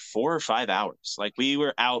for like 4 or 5 hours. Like we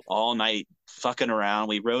were out all night fucking around.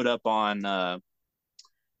 We rode up on like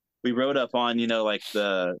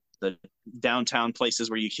the downtown places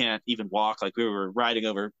where you can't even walk. Like we were riding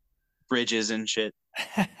over bridges and shit.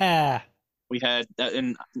 We had,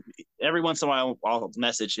 and every once in a while I'll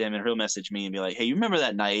message him and he'll message me and be like, "Hey, you remember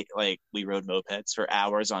that night? Like we rode mopeds for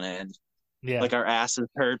hours on end. Yeah. Like our asses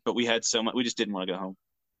hurt, but we had so much. We just didn't want to go home.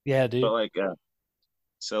 Yeah, But dude. like,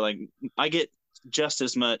 so like I get just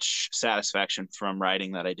as much satisfaction from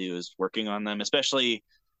riding that I do as working on them, especially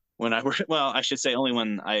when I work. Well, I should say only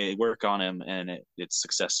when I work on them and it's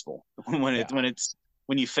successful. Yeah.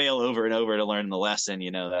 When you fail over and over to learn the lesson,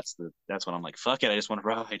 that's when I'm like, fuck it, I just want to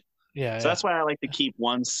ride. Yeah, So yeah. that's why I like to keep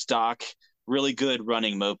one stock, really good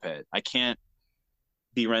running moped. I can't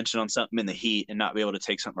be wrenching on something in the heat and not be able to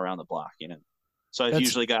take something around the block. So I've That's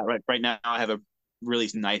usually got right now I have a really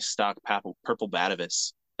nice stock purple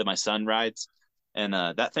Batavis that my son rides, and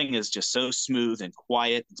that thing is just so smooth and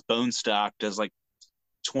quiet. It's bone stock, does like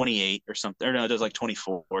 28 or something, or no, it does like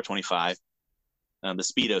 24 or 25. The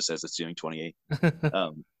Speedo says it's doing 28. But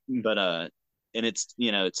and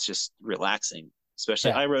it's just relaxing.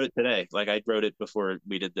 Especially yeah. I wrote it today. Like I wrote it before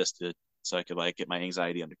we did this so I could like get my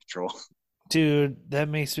anxiety under control. Dude, that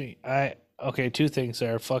makes me okay, two things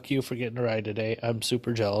there. Fuck you for getting a ride today. I'm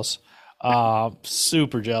super jealous.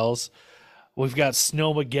 Super jealous. We've got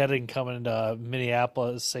Snowmageddon coming to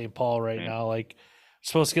Minneapolis, St. Paul right Man, now. Like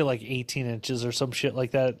supposed to get like 18 inches or some shit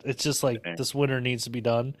like that. It's just like man. this winter needs to be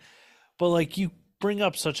done. But like you bring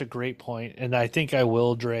up such a great point, and I think I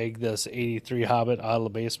will drag this 83 Hobbit out of the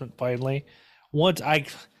basement finally. Once I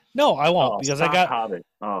no, I won't Oh, because I stock got Hobbit.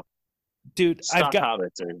 Oh, dude, stock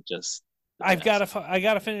Hobbits are just the I've got best. to I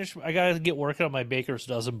got to finish I got to get working on my Baker's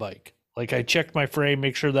dozen bike. Like I checked my frame,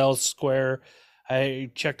 make sure that was square.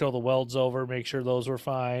 I checked all the welds over, make sure those were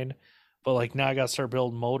fine. But like now I got to start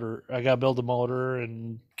building motor. I got to build a motor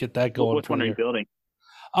and get that going Which for one the are you year. building?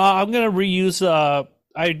 I'm gonna reuse.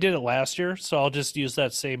 I did it last year, so I'll just use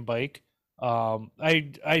that same bike.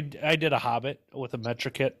 I did a Hobbit with a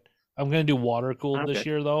Metra kit. I'm gonna do water cooled Okay. this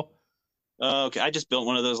year though. Okay. I just built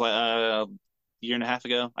one of those like a year and a half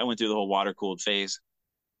ago. I went through the whole water cooled phase.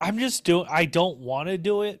 I'm just doing. I don't want to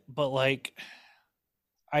do it, but like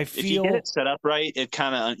I If you get feel. it set up right, it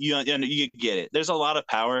kind of you get it. There's a lot of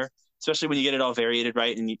power, especially when you get it all variated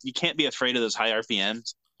right, and you can't be afraid of those high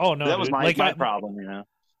RPMs. Oh But no, that was dude! my Like my problem.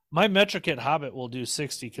 my Metra kit Hobbit will do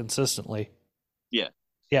 60 consistently. Yeah.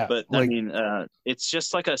 Yeah, But I like mean, it's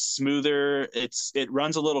just like a smoother. It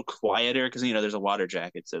runs a little quieter because there's a water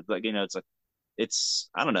jacket. So like it's like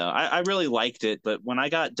I don't know. I really liked it, but when I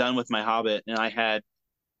got done with my Hobbit and I had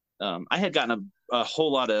gotten a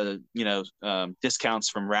whole lot of discounts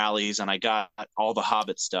from rallies, and I got all the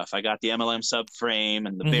Hobbit stuff. I got the MLM subframe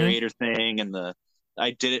and the hmm variator thing, and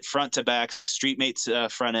I did it front to back, Streetmates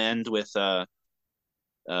front end with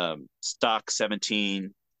stock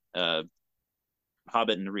 17 uh,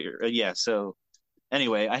 Hobbit in the rear. Yeah, so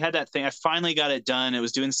anyway, I had that thing. I finally got it done. It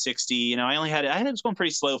was doing 60. I was going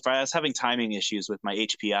pretty slow. I was having timing issues with my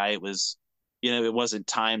HPI. It was, it wasn't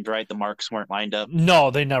timed right. The marks weren't lined up. no,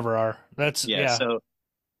 they never are. That's Yeah.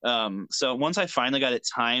 yeah. So once I finally got it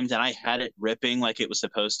timed and I had it ripping like it was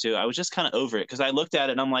supposed to, I was just kind of over it because I looked at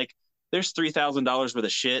it and I'm like, there's $3,000 worth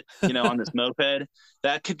of shit, on this moped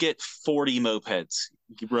that could get 40 mopeds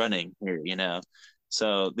running here.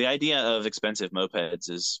 So the idea of expensive mopeds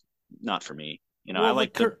is not for me. I Well,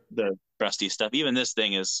 like the rusty stuff. Even this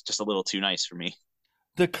thing is just a little too nice for me.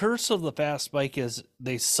 the curse of the fast bike is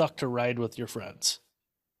they suck to ride with your friends.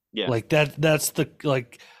 Yeah. Like that's the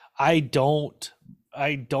like I don't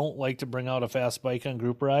like to bring out a fast bike on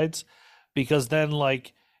group rides because then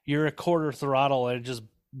like you're a quarter throttle and it just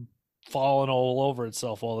falling all over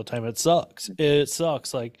itself all the time. It sucks. It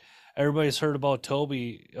sucks. Like everybody's heard about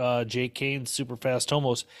Toby, Jake Kane's super fast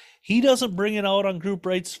Tomos. He doesn't bring it out on group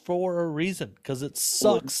rides for a reason because it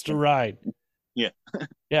sucks to ride. Yeah.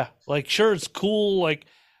 Yeah, like sure it's cool. Like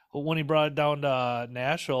when he brought it down to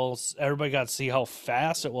Nashville, everybody got to see how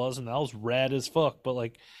fast it was, and that was rad as fuck. But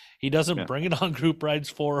like, he doesn't Yeah. bring it on group rides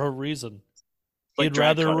for a reason. Like He'd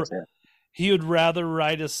drag rather cars. Yeah. he would rather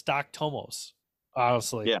ride a stock Tomos,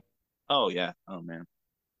 honestly. Yeah. Oh yeah. Oh man.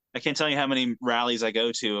 I can't tell you how many rallies I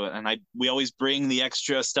go to, and we always bring the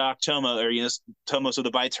extra stock Tomo or Tomos with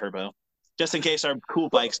a bi-turbo, just in case our cool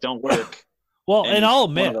bikes don't work. Well, and And I'll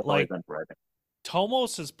one of admit, us always like ends riding.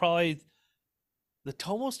 Tomos is probably the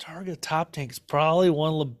Tomos Targa Top Tank is probably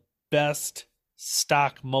one of the best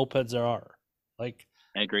stock mopeds there are. Like,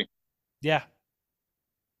 I agree. yeah,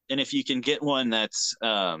 And if you can get one that's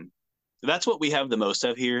That's what we have the most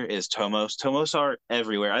of here is Tomos. Tomos are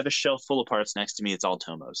everywhere. I have a shelf full of parts next to me. It's all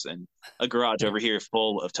Tomos, and a garage over here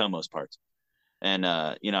full of Tomos parts. And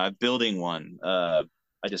I'm building one. I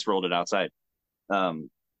just rolled it outside.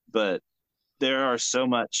 But there are so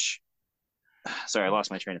much. Sorry, I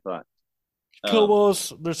lost my train of thought.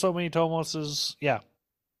 Tomos, there's so many Tomoses. Yeah.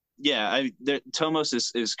 Yeah, Tomos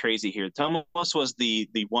is crazy here. Tomos was the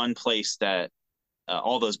one place that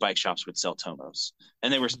all those bike shops would sell Tomos,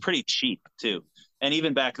 and they were pretty cheap too. And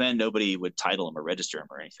even back then, nobody would title them or register them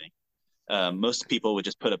or anything. Most people would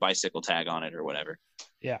just put a bicycle tag on it or whatever.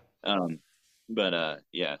 Yeah.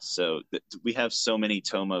 Yeah. So we have so many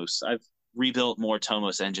Tomos. I've rebuilt more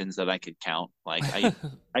Tomos engines that I could count. Like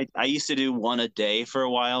I used to do one a day for a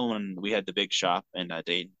while when we had the big shop in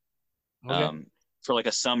Dayton. Okay. For like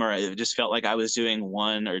a summer, it just felt like I was doing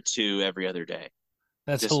one or two every other day.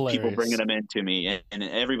 That's just hilarious. People bringing them in to me, and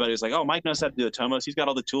everybody was like, "Oh, Mike knows how to do a Tomos. He's got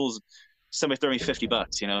all the tools. Somebody throw me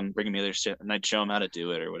 $50, and bringing me their shit, and I'd show them how to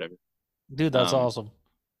do it or whatever." Dude, that's awesome.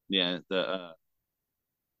 Yeah.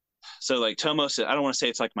 So like Tomos, I don't want to say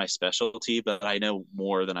it's like my specialty, but I know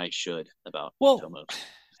more than I should about Tomos.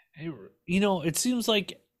 It seems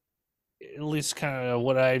like, at least kind of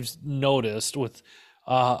what I've noticed with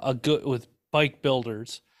with bike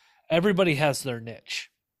builders, everybody has their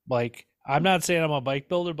niche. Like, I'm not saying I'm a bike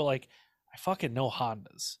builder, but like, I fucking know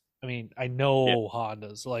Hondas. I mean, I know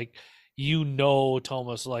Hondas. Like,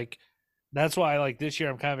 Tomos. Like, that's why like this year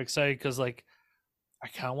I'm kind of excited because like I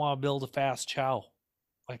kind of want to build a fast Chow.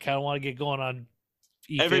 I kind of want to get going on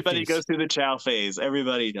E50s. Everybody goes through the Chow phase.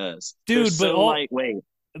 Everybody does. Dude, but so lightweight.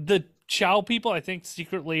 The Chow people, I think,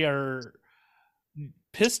 secretly are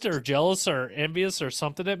pissed or jealous or envious or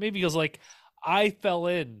something at me because like I fell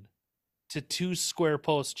in to 2 square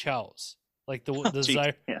post Chows. Like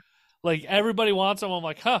like everybody wants them. I'm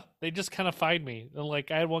like, they just kind of find me. And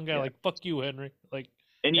like I had one guy like, fuck you, Henry. Like,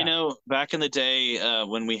 and back in the day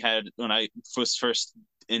when I was first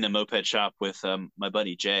in a moped shop with my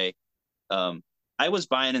buddy Jay, I was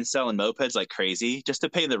buying and selling mopeds like crazy just to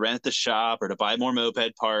pay the rent at the shop or to buy more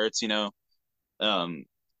moped parts,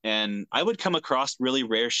 and I would come across really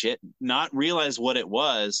rare shit, not realize what it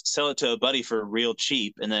was, sell it to a buddy for real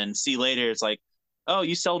cheap, and then see later it's like, oh,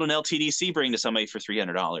 you sold an LTD Sebring to somebody for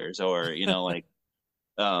 $300, or like,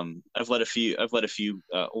 I've let a few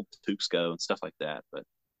old poops go and stuff like that. But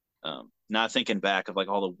not thinking back of like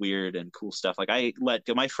all the weird and cool stuff. Like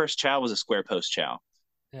my first Chow was a square post Chow,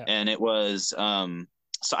 and it was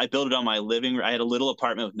so I built it on my living room. I had a little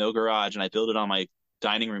apartment with no garage, and I built it on my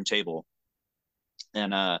dining room table.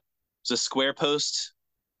 And it was a square post,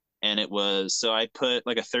 and it was so I put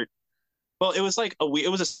like it was like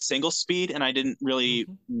it was a single speed, and I didn't really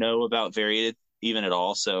know about varied even at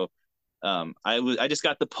all. So I just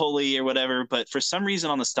got the pulley or whatever, but for some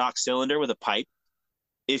reason on the stock cylinder with a pipe,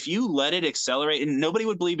 if you let it accelerate, and nobody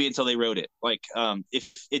would believe me until they rode it. Like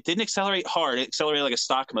if it didn't accelerate hard, it accelerated like a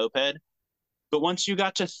stock moped. But once you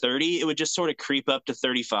got to 30, it would just sort of creep up to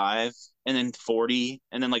 35, and then 40,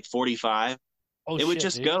 and then like 45. It would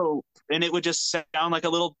just go, and it would just sound like a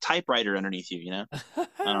little typewriter underneath you,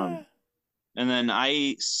 And then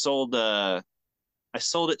I sold it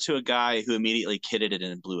to a guy who immediately kitted it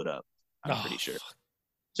and blew it up. I'm pretty sure.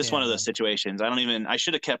 Just one of those situations. I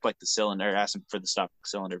should have kept like the cylinder, asked him for the stock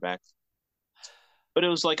cylinder back. But it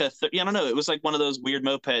was like I don't know. It was like one of those weird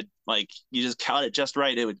moped, like you just caught it just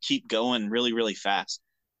right. It would keep going really, really fast.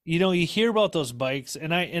 You hear about those bikes,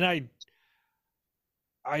 and I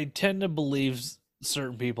tend to believe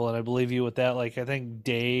certain people, and I believe you with that. Like, I think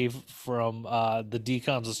Dave from the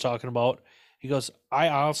Decons was talking about. He goes, I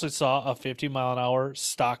honestly saw a 50-mile-an-hour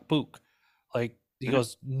stock Puch. Like, he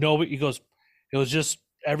goes, it was just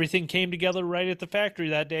everything came together right at the factory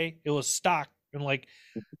that day. It was stock, and like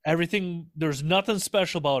everything, there's nothing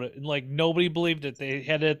special about it, and like nobody believed it. They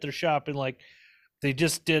had it at their shop, and like they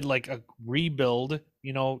just did like a rebuild.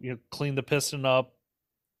 Clean the piston up,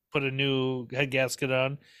 put a new head gasket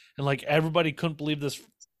on, and like everybody couldn't believe this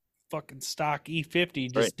fucking stock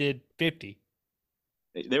E50 just did 50.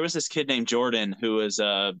 There was this kid named Jordan who was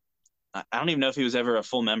I don't even know if he was ever a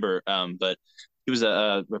full member, but he was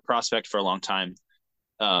a prospect for a long time.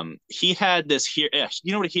 He had this you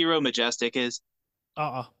know what a Hero Majestic is?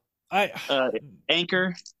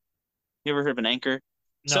 Anchor. You ever heard of an Anchor?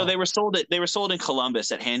 No. So they were sold in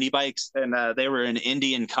Columbus at Handy Bikes, and they were an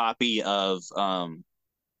Indian copy of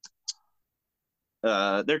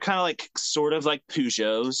they're kind of like sort of like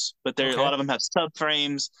Peugeots, but a lot of them have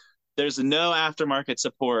subframes. There's no aftermarket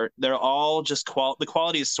support. They're all just the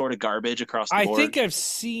quality is sort of garbage across the board. I think I've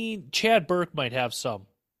seen Chad Burke might have some.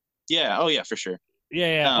 Yeah. Oh yeah, for sure.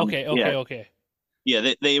 Yeah. Okay.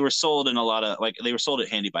 Yeah, they were sold in a lot of like they were sold at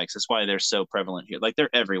Handy Bikes. That's why they're so prevalent here. Like they're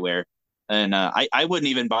everywhere. And I wouldn't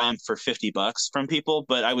even buy them for $50 from people,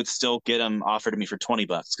 but I would still get them offered to me for $20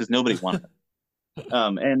 because nobody wanted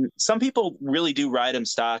them. And some people really do ride them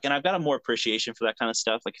stock, and I've got a more appreciation for that kind of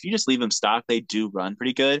stuff. Like if you just leave them stock, they do run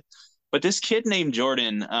pretty good. But this kid named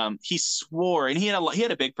Jordan, he swore, and he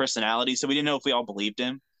had a big personality, so we didn't know if we all believed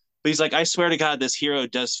him. But he's like, I swear to God, this hero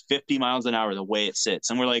does 50 miles an hour the way it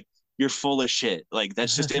sits, and we're like, you're full of shit. Like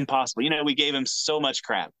that's just impossible. We gave him so much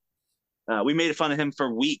crap. We made fun of him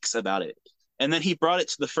for weeks about it, and then he brought it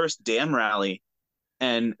to the first damn rally,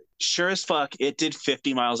 and sure as fuck, it did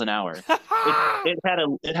 50 miles an hour.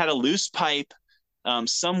 It had a loose pipe,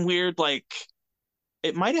 some weird like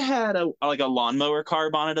it might have had a like a lawnmower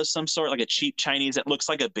carb on it of some sort, like a cheap Chinese that looks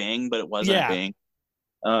like a Bing, but it wasn't a Yeah. Bing.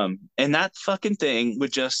 And that fucking thing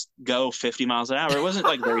would just go 50 miles an hour. It wasn't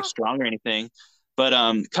like very strong or anything, but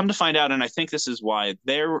come to find out, and I think this is why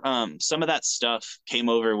there some of that stuff came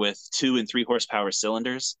over with 2 and 3 horsepower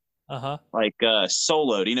cylinders, Uh-huh. like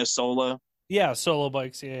Solo. Do you know Solo? Yeah, Solo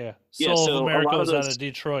bikes. Yeah, yeah. Yeah, Solo of so a America lot of was out those of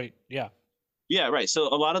Detroit. Yeah. Yeah, right. So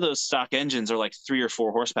a lot of those stock engines are like 3 or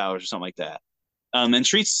 4 horsepower or something like that. And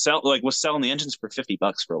was selling the engines for $50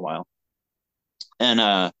 for a while, and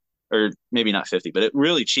or maybe not 50, but it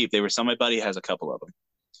really cheap. They were some. My buddy has a couple of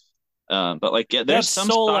them. But like, yeah, there's That's some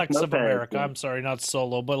stock Solex of mopeds. America. I'm sorry, not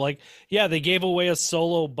Solo, but like, yeah, they gave away a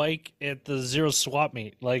Solo bike at the Zero Swap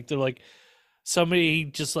meet. Like, they're like, somebody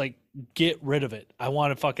just like get rid of it. I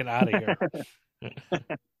want it fucking out of here.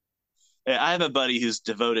 Yeah, I have a buddy who's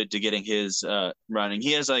devoted to getting his running.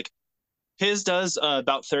 He has like his does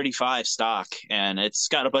about 35 stock, and it's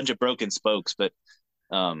got a bunch of broken spokes, but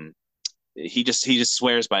um, he just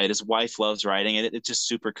swears by it. His wife loves riding it. It's just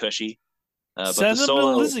super cushy. But the Send them to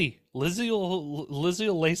Solo, Lizzie. Lizzie will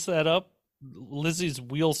lace that up. Lizzie's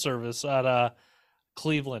wheel service out of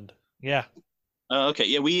Cleveland. Yeah. okay,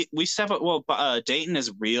 yeah, we have well, Dayton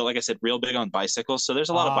is real, like I said, real big on bicycles. So there's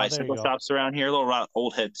a lot of Ah, there you bicycle go. shops around here, a little lot of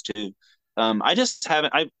old heads too. I just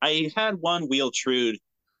haven't. I had one wheel trued.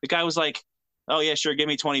 The guy was like, "Oh yeah, sure, give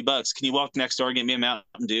me $20. Can you walk next door and get me a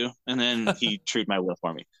Mountain Dew?" And then he trued my wheel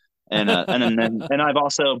for me. And I've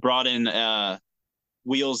also brought in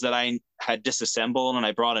wheels that I had disassembled, and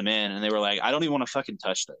I brought them in, and they were like, "I don't even want to fucking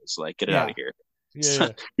touch those. Like, get it out Yeah. of here." Yeah.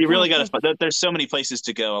 You really got Yeah. to. There's so many places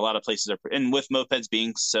to go. A lot of places are, and with mopeds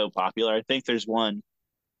being so popular, I think there's one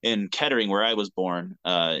in Kettering where I was born,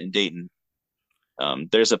 in Dayton.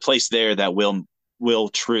 There's a place there that will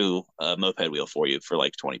true a moped wheel for you for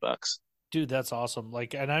like $20. Dude, that's awesome.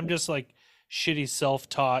 Like, and I'm just like shitty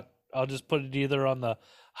self-taught. I'll just put it either on the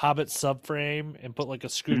Hobbit subframe and put like a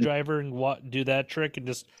Mhm. screwdriver and do that trick and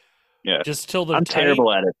Yeah, just till they're I'm tight.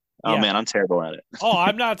 terrible at it. Oh Yeah. man, I'm terrible at it. Oh,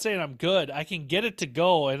 I'm not saying I'm good. I can get it to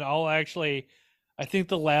go, and I'll actually. I think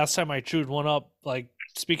the last time I chewed one up, like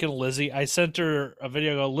speaking of Lizzie, I sent her a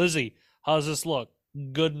video. Go, Lizzie, how's this look?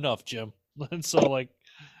 Good enough, Jim. And so, like,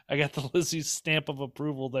 I got the Lizzie stamp of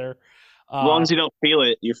approval there. As long Uh, as you don't feel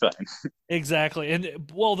it, you're fine. exactly.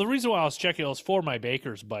 And well, the reason why I was checking it was for my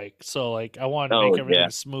Baker's bike, so like I wanted to make Oh everything yeah,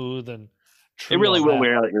 smooth and it true really on will that.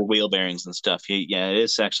 wear out your wheel bearings and stuff. Yeah, it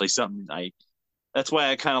is actually something I. That's why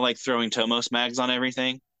I kind of like throwing Tomos mags on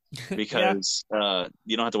everything Yeah. because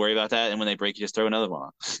you don't have to worry about that. And when they break, you just throw another one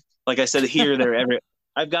on. Like I said, here, there, every.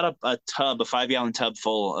 I've got a tub, a 5 gallon tub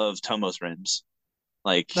full of Tomos rims.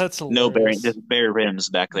 Like That's no bearing, hilarious. just bare rims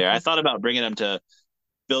back there. I thought about bringing them to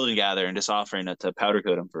Build and Gather and just offering it to powder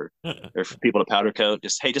coat them for people to powder coat.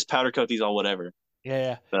 Just hey, just powder coat these all whatever. Yeah,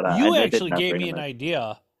 yeah. But You I did actually not gave bring me them an in.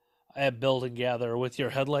 idea at Build and Gather with your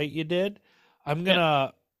headlight you did. I'm Yeah,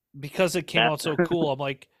 gonna because it came that. out so cool. I'm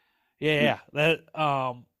like, yeah, yeah. That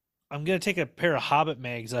I'm gonna take a pair of Hobbit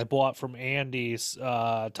mags I bought from Andy's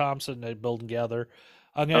Thompson at Build and Gather.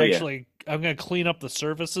 Oh yeah. I'm gonna clean up the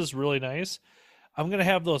surfaces really nice. I'm gonna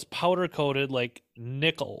have those powder coated like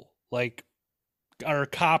nickel, like or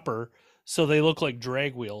copper, so they look like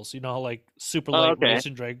drag wheels. You know, like super Oh light okay.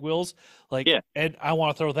 racing drag wheels. Like, Yeah, and I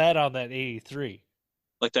want to throw that on that 83.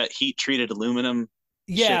 like that heat treated aluminum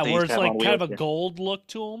shit Yeah, they where used to it's have on like kind wheels. of a Yeah, gold look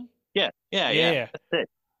to them. yeah, yeah, yeah. Yeah, That's it.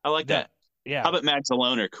 I like that. that. Yeah, Hobbit mags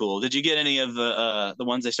alone are cool. Did you get any of the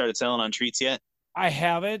ones they started selling on treats yet? I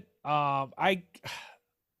have it. I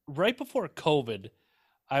right before COVID,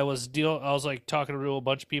 I was like talking to a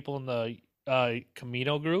bunch of people in the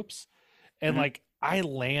Camino groups, and Hmm. like I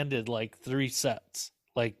landed like 3 sets,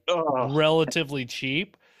 like Oh relatively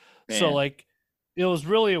cheap. So man. like it was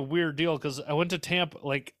really a weird deal because I went to Tampa,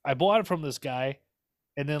 like I bought it from this guy,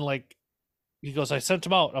 and then like he goes, I sent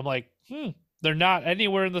them out. I'm like, they're not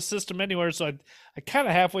anywhere in the system anywhere. So I kind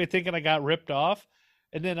of halfway thinking I got ripped off.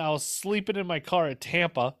 and then I was sleeping in my car at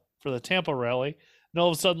Tampa for the Tampa rally, and all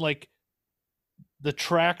of a sudden, like the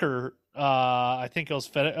tracker, I think I was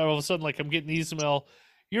fed. All of a sudden, like I'm getting the email,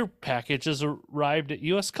 your package has arrived at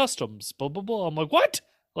U.S. Customs. Blah blah blah. I'm like, what?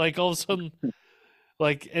 Like all of a sudden,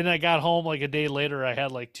 like, and I got home like a day later. I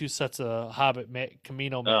had like 2 sets of Hobbit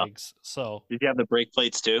Camino mags. So did you have the brake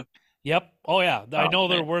plates too? yep. Oh yeah, I know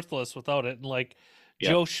they're man. worthless without it. And like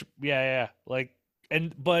Yep. yeah. Like,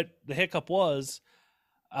 but the hiccup was,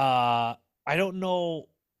 I don't know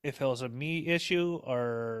if it was a me issue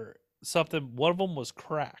or something. One of them was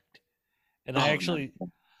cracked, and I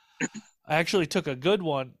actually took a good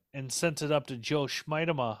one and sent it up to Joe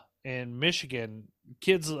Schmeidema in Michigan.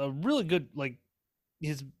 Kid's a really good, like,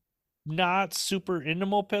 he's not super into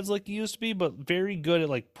mopeds like he used to be, but very good at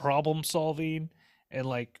like problem solving, and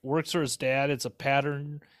like works for his dad. It's a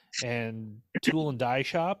pattern and tool and die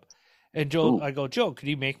shop. And Joe, I go, Joe, could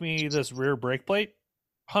you make me this rear brake plate?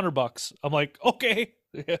 $100. I'm like, okay.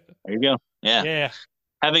 There you go. Yeah. Yeah.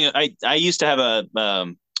 I used to have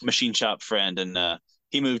a machine shop friend, and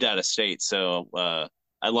he moved out of state, so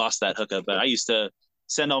I lost that hookup. But I used to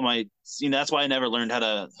send all my, that's why I never learned how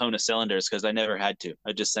to hone a cylinders, because I never had to.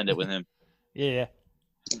 I just send it with him. Yeah.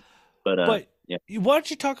 But yeah. Why don't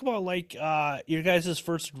you talk about like your guys'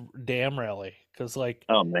 first dam rally? Because like,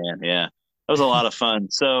 oh man, yeah, that was a lot of fun.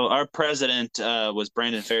 So our president was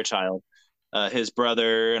Brandon Fairchild. His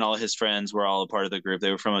brother and all his friends were all a part of the group.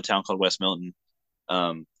 They were from a town called West Milton.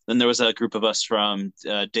 Then there was a group of us from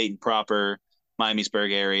Dayton proper,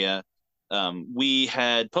 Miamisburg area. We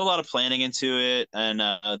had put a lot of planning into it, and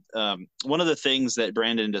one of the things that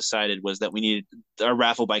Brandon decided was that we needed our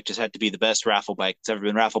raffle bike just had to be the best raffle bike that's ever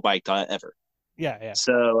been raffle biked ever. Yeah.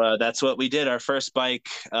 So that's what we did. Our first bike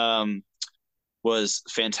was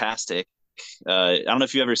fantastic. I don't know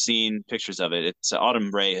if you've ever seen pictures of it. It's Autumn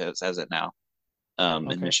Ray has it now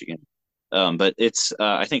in Michigan, but it's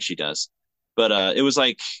I think she does. But it was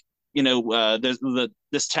like, there's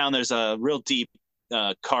this town. There's a real deep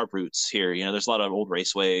car routes here. There's a lot of old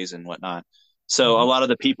raceways and whatnot. So a lot of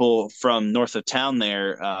the people from north of town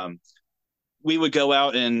there, we would go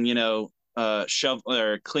out and shove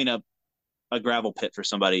or clean up a gravel pit for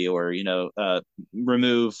somebody, or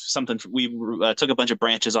remove something. We took a bunch of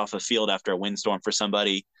branches off a field after a windstorm for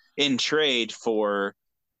somebody in trade for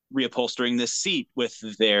reupholstering this seat with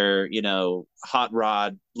their hot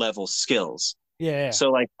rod level skills. Yeah.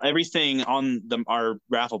 So like everything on our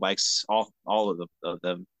raffle bikes, all of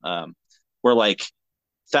them were like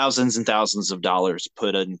thousands and thousands of dollars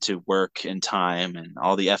put into work and time, and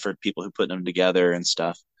all the effort people who put them together and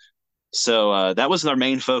stuff. So that was our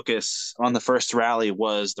main focus on the first rally,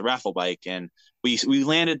 was the raffle bike, and we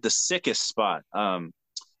landed the sickest spot.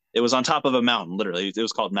 It was on top of a mountain, literally. It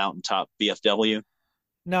was called Mountaintop VFW.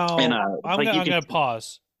 Now, and, I'm gonna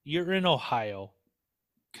pause. You're in Ohio.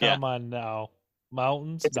 Come on now.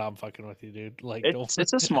 Mountains? No, I'm fucking with you, dude. Like,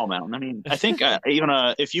 it's a small mountain. I mean, I think even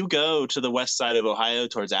if you go to the west side of Ohio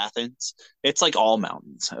towards Athens, it's like all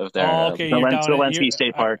mountains out there. Oh, okay. The Lenski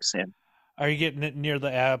State Parks. And are you getting it near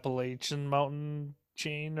the Appalachian mountain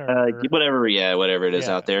chain, or whatever it is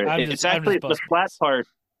out there? It's actually the flat part.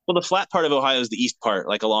 Well, the flat part of Ohio is the east part,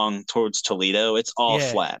 like along towards Toledo. It's all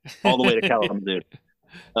flat, all the way to Kalamazoo.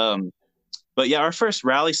 But yeah, our first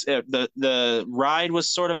rally, the ride was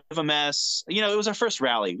sort of a mess. It was our first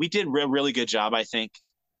rally. We did a really good job, I think.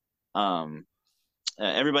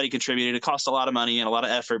 Everybody contributed. It cost a lot of money and a lot of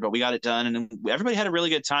effort, but we got it done, and everybody had a really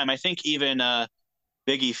good time. I think even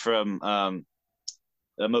Biggie from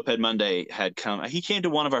Moped Monday had come. He came to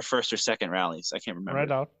one of our first or second rallies. I can't remember.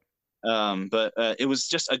 Right on. But it was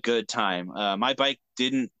just a good time. My bike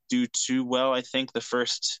didn't do too well, I think, the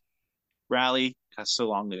first rally. That's so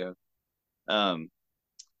long ago.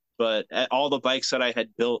 But all the bikes that I had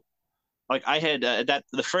built, like I had at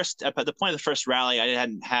the point of the first rally, I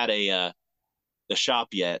hadn't had the shop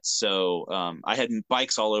yet, so I had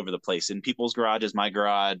bikes all over the place, in people's garages, my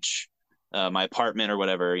garage, my apartment, or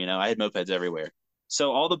whatever. I had mopeds everywhere.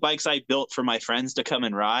 So all the bikes I built for my friends to come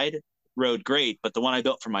and rode great, but the one I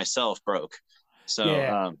built for myself broke. So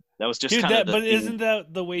that was just kind of. But isn't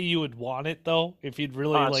that the way you would want it, though? If you'd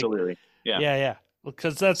really absolutely, yeah,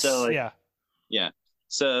 because that's Yeah.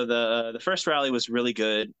 So the first rally was really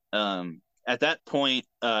good. At that point,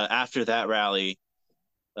 after that rally,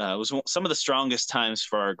 was some of the strongest times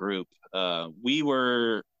for our group. We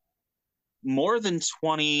were more than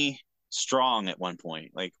 20 strong at one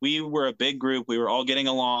point. Like, we were a big group. We were all getting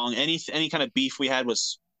along. Any kind of beef we had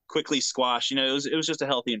was quickly squashed. It was just a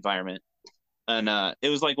healthy environment. And it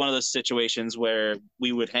was like one of those situations where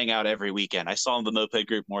we would hang out every weekend. I saw the moped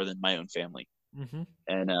group more than my own family. Mm-hmm.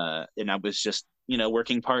 And I was just,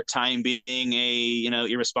 working part-time, being a,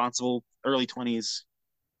 irresponsible early 20s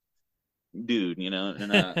dude,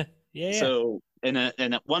 and Yeah. so and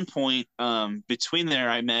at one point, between there,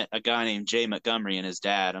 I met a guy named Jay Montgomery and his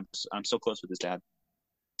dad. I'm so close with his dad.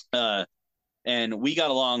 Uh, and we got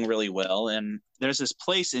along really well. And there's this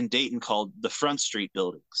place in Dayton called the Front Street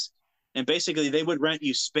Buildings, and basically they would rent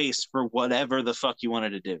you space for whatever the fuck you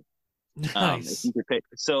wanted to do. If Nice. you could pay.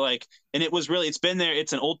 So like, and it's been there.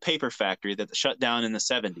 It's an old paper factory that shut down in the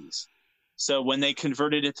 70s. So when they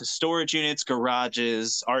converted it to storage units,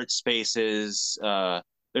 garages, art spaces,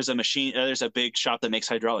 there's a big shop that makes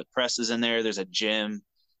hydraulic presses in there. There's a gym,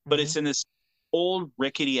 but Hmm. it's in this old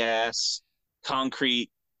rickety ass concrete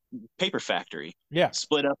paper factory, Yeah.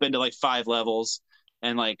 split up into like 5 levels.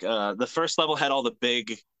 And like, the first level had all the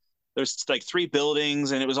big, there's like 3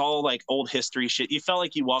 buildings, and it was all like old history shit. You felt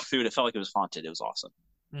like you walked through it. It felt like it was haunted. It was awesome.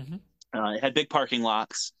 Hmm. It had big parking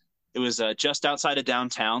lots. It was just outside of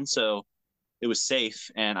downtown, so it was safe.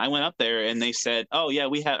 And I went up there, and they said, "Oh yeah,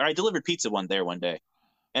 we have." Or I delivered pizza one day,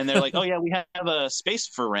 and they're like, "Oh yeah, we have a space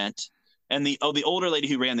for rent." And the older lady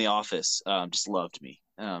who ran the office just loved me,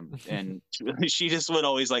 and she just would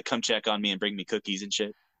always like come check on me and bring me cookies and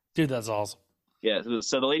shit. Dude, that's awesome. Yeah,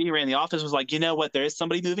 so the lady who ran the office was like, "You know what? There is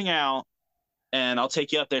somebody moving out, and I'll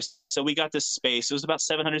take you up there." So we got this space. It was about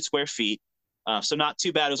 700 square feet. So not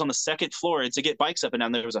too bad. It was on the second floor. And to get bikes up and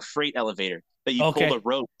down, there was a freight elevator that you pulled Okay. a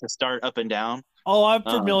rope to start up and down. Oh, I'm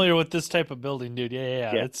Um, familiar with this type of building, dude. Yeah, yeah,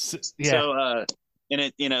 yeah. yeah. It's yeah. So,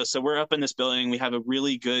 and it, so we're up in this building. We have a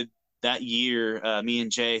really good that year. Me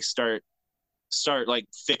and Jay start like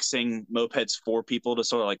fixing mopeds for people to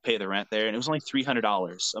sort of like pay the rent there, and it was only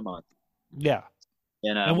 $300 a month. Yeah.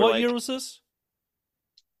 And And we're what year like, was this?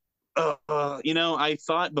 I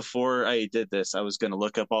thought before I did this, I was going to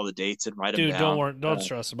look up all the dates and write them Dude, don't down. worry, don't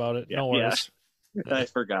stress about it. Yeah, No yeah, worries. I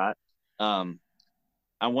forgot. Um,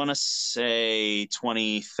 I want to say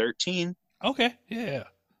 2013, Okay. Yeah.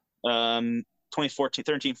 2014,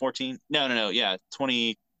 13, 14. No. Yeah,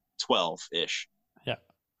 2012 ish. Yeah.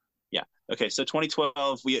 Yeah. Okay. So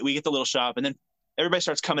 2012, we get the little shop, and then everybody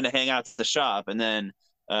starts coming to hang out at the shop, and then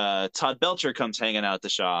Todd Belcher comes hanging out at the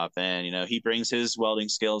shop, and he brings his welding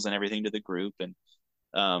skills and everything to the group. And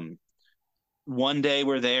um, one day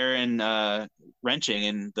we're there and wrenching,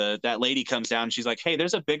 and that lady comes down, and she's like, "Hey,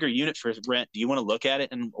 there's a bigger unit for rent. Do you want to look at it?"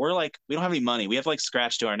 And we're like, "We don't have any money. We have like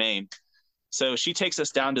scratch to our name." So she takes us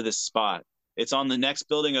down to this spot. It's on the next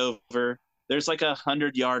building over. There's like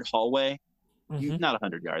 100-yard hallway. Hmm. Not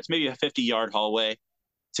 100 yards, maybe a 50-yard hallway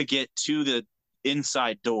to get to the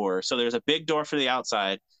inside door. So there's a big door for the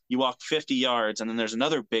outside. You walk 50 yards, and then there's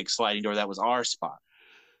another big sliding door that was our spot.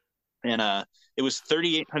 And it was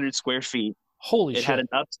 3,800 square feet. Holy It had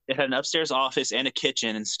shit. an upstairs office and a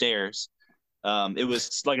kitchen and stairs. It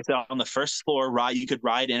was like I said, on the first floor. You could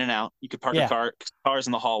ride in and out. You could park Yeah. cars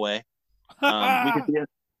in the hallway.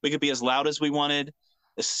 We could be as loud as we wanted,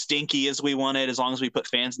 as stinky as we wanted, as long as we put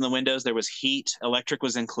fans in the windows. There was heat, electric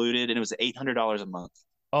was included, and it was $800 a month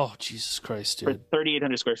Oh, Jesus Christ, for dude.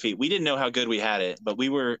 3,800 square feet. We didn't know how good we had it, but we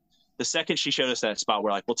were. The second she showed us that spot, we're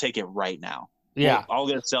like, "We'll take it right now. Yeah. I'll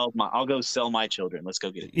go sell my children. Let's go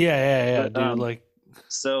get it." Yeah, yeah, yeah, But dude. Like,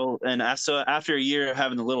 so after a year of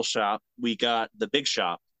having the little shop, we got the big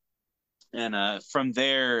shop, and from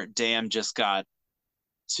there, Dam just got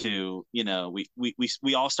to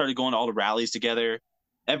we all started going to all the rallies together.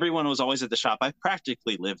 Everyone was always at the shop. I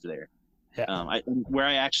practically lived there. yeah. Where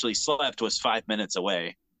I actually slept was 5 minutes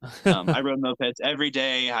away. I rode mopeds every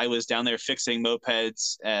day. I was down there fixing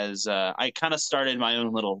mopeds as I kind of started my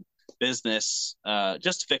own little business,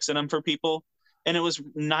 just fixing them for people. And it was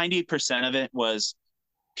 90% of it was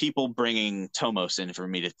people bringing Tomos in for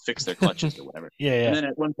me to fix their clutches or whatever. Yeah, And yeah. then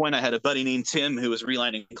at one point, I had a buddy named Tim who was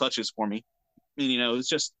relining clutches for me. And, it was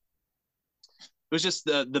just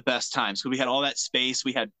the best times. We had all that space.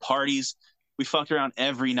 We had parties. We fucked around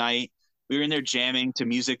every night. We were in there jamming to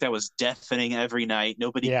music that was deafening every night.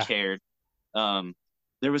 Nobody Yeah. cared. Um,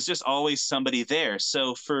 there was just always somebody there.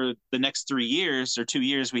 So for the next 3 years or 2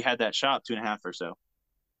 years, we had that shop, 2.5 or so.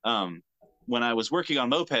 Um, when I was working on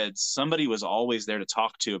mopeds, somebody was always there to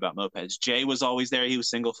talk to about mopeds. Jay was always there. He was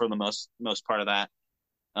single for the most part of that.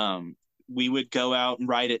 Um, we would go out and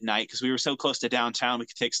ride at night because we were so close to downtown. We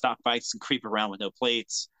could take stock bikes and creep around with no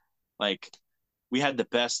plates. Like, we had the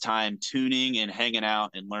best time tuning and hanging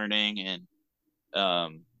out and learning. And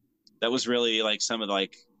that was really like some of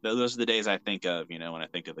like those are the days I think of, when I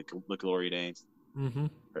think of the glory days. Hmm.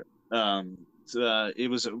 It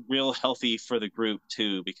was real healthy for the group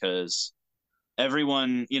too, because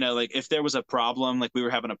everyone, like if there was a problem, like we were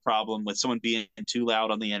having a problem with someone being too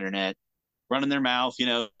loud on the internet, running their mouth,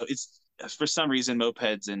 it's for some reason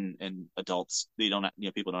mopeds and adults, they don't,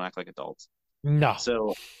 people don't act like adults. No.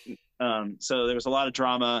 So so there was a lot of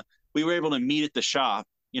drama. We were able to meet at the shop,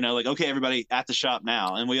 like, okay, everybody at the shop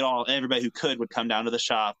now. And everybody who could would come down to the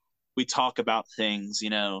shop. We'd talk about things,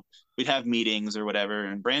 we'd have meetings or whatever.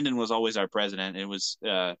 And Brandon was always our president. It was,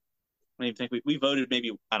 I don't even think we voted,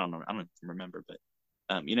 maybe, I don't know. I don't remember, but,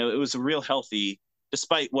 it was a real healthy,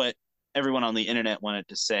 despite what everyone on the internet wanted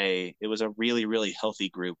to say, it was a really, really healthy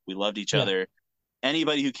group. We loved each other.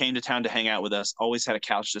 Anybody who came to town to hang out with us always had a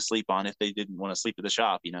couch to sleep on if they didn't want to sleep at the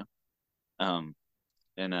shop, and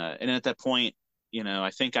at that point,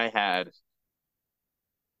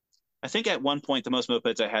 I think at one point the most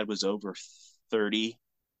mopeds I had was over 30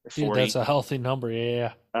 or 40. Dude, that's a healthy number.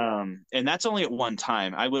 Yeah. And that's only at one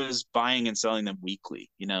time. I was buying and selling them weekly,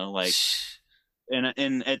 like,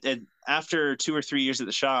 and after 2 or 3 years at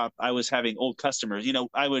the shop, I was having old customers.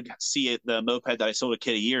 I would see the moped that I sold a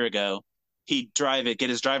kid a year ago. He'd drive it, get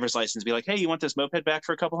his driver's license, be like, "Hey, you want this moped back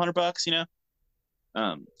for a couple $100?"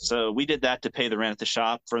 So we did that to pay the rent at the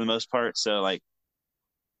shop for the most part. So like,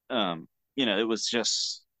 it was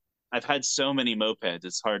just, I've had so many mopeds,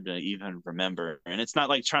 it's hard to even remember. And it's not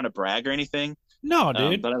like trying to brag or anything. No,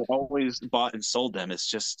 dude. But I've always bought and sold them. It's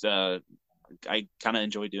just, I kind of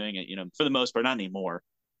enjoy doing it, for the most part, not anymore.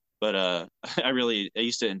 But I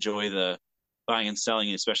used to enjoy the buying and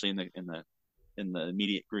selling, especially in the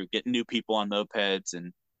immediate group, getting new people on mopeds.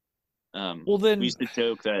 And well, then we used to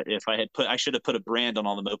joke that if I should have put a brand on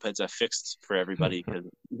all the mopeds I fixed for everybody, because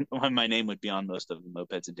my name would be on most of the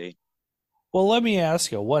mopeds in Dayton. Well, let me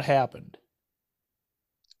ask you, what happened?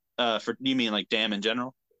 You mean like Dam in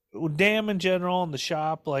general? Dam in general in the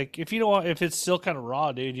shop, like if you don't want, if it's still kind of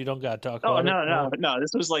raw, dude, you don't got to talk about it. No.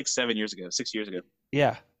 This was like 6 years ago.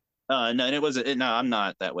 Yeah. No, and it was no, I'm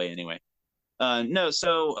not that way anyway. No,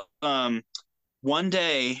 so one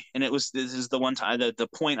day, and this is the one time, the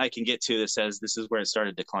point I can get to that says this is where it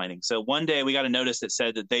started declining. So one day we got a notice that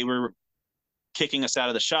said that they were kicking us out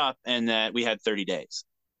of the shop and that we had 30 days.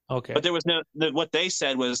 Okay. But there was what they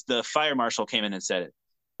said was the fire marshal came in and said it.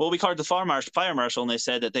 Well, we called the fire marshal and they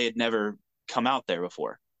said that they had never come out there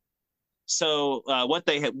before. So what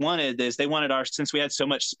they had wanted is they wanted since we had so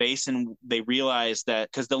much space, and they realized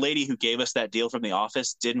that because the lady who gave us that deal from the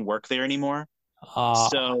office didn't work there anymore.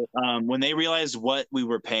 So when they realized what we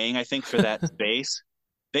were paying, I think, for that space,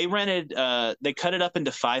 they cut it up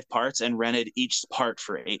into 5 parts and rented each part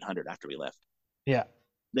for $800 after we left. Yeah.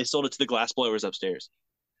 They sold it to the glass blowers upstairs.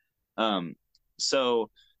 So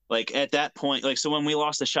like at that point, like, so when we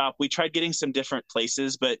lost the shop, we tried getting some different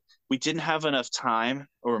places, but we didn't have enough time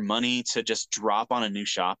or money to just drop on a new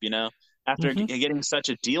shop, after getting such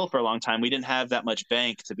a deal for a long time. We didn't have that much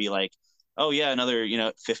bank to be like, oh yeah, another,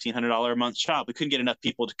 $1,500 a month shop. We couldn't get enough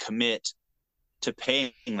people to commit to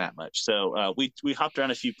paying that much. So we hopped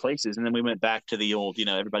around a few places, and then we went back to the old,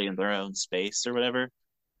 everybody in their own space or whatever.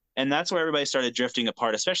 And that's where everybody started drifting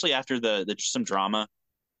apart, especially after some drama.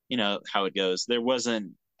 How it goes. There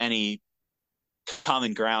wasn't any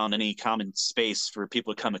common ground, any common space for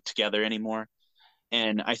people to come together anymore.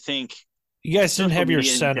 And I think you guys didn't have your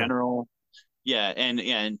center. General,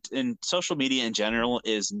 and social media in general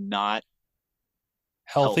is not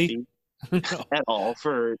healthy at all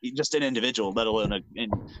for just an individual, let alone in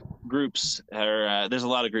groups. There's a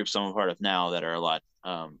lot of groups I'm a part of now that are a lot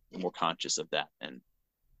more conscious of that, and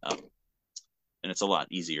it's a lot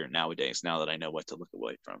easier nowadays now that I know what to look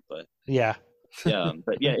away from. But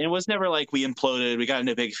it was never like we imploded, we got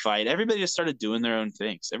into a big fight. Everybody just started doing their own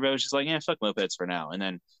things. Everybody was just like, fuck mopeds for now. And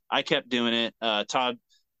then I kept doing it. Todd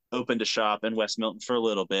opened a shop in West Milton for a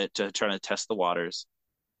little bit to try to test the waters.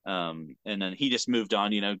 And then he just moved on,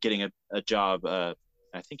 getting a job. I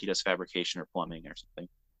think he does fabrication or plumbing or something.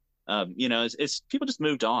 It's people just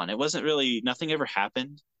moved on. It wasn't really, nothing ever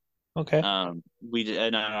happened. Okay. Brandon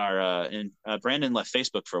left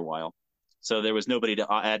Facebook for a while, so there was nobody to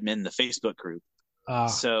admin the Facebook group.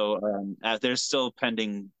 So there's still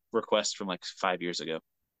pending requests from like 5 years ago.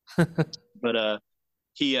 But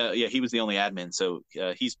he was the only admin, so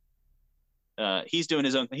he's doing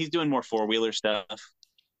his own. He's doing more 4-wheeler stuff.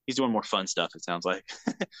 He's doing more fun stuff, it sounds like.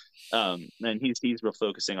 And he's real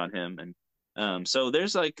focusing on him, and so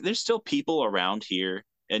there's still people around here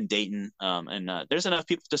in Dayton, and there's enough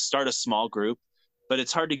people to start a small group, but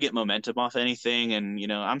it's hard to get momentum off anything. And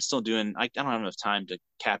I'm still doing, I don't have enough time to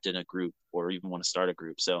captain a group or even want to start a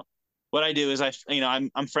group. So what I do is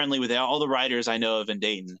I'm friendly with all the riders I know of in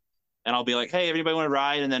Dayton, and I'll be like, hey, everybody want to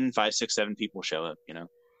ride? And then 5, 6, 7 people show up.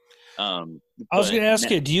 I was going to ask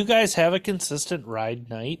you, do you guys have a consistent ride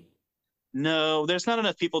night? No, there's not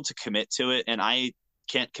enough people to commit to it, and I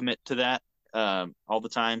can't commit to that. all the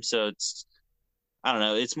time. So I don't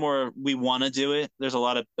know. It's more we want to do it. There's a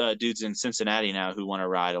lot of dudes in Cincinnati now who want to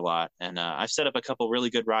ride a lot, and I've set up a couple really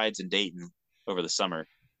good rides in Dayton over the summer.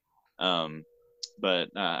 But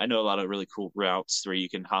I know a lot of really cool routes where you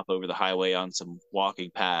can hop over the highway on some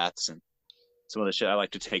walking paths and some of the shit I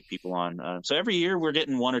like to take people on. So every year we're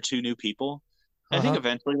getting one or two new people. I think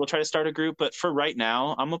eventually we'll try to start a group, but for right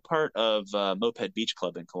now, I'm a part of Moped Beach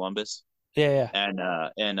Club in Columbus. Yeah. And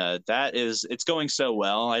that is it's going so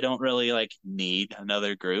well. I don't really like need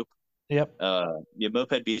another group. Yep. Yeah,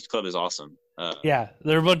 Moped Beach Club is awesome. Yeah,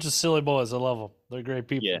 they're a bunch of silly boys. I love them. They're great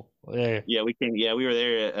people. Yeah. We came. Yeah, we were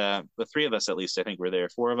there. The three of us at least. I think were there.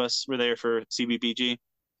 Four of us were there for CBBG.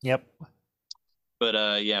 Yep. But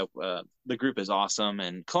the group is awesome,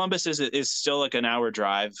 and Columbus is still like an hour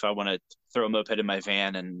drive if I want to throw a moped in my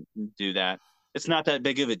van and do that. It's not that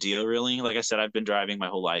big of a deal, really. Like I said, I've been driving my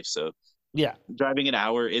whole life, so yeah, driving an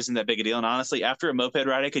hour isn't that big a deal. And honestly, after a moped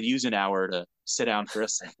ride, I could use an hour to sit down for a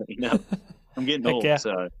second. You know, I'm getting old,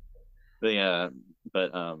 so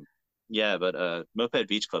Moped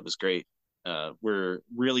Beach Club is great. We're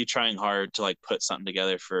really trying hard to like put something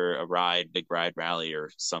together for a ride, big ride rally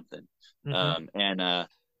or something.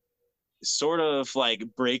 Sort of like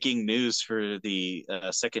breaking news for the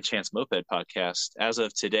Second Chance Moped podcast. As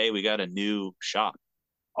of today, we got a new shop.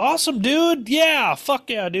 Awesome, dude. Yeah.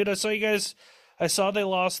 Fuck yeah, dude. I saw you guys. I saw they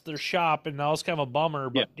lost their shop, and that was kind of a bummer.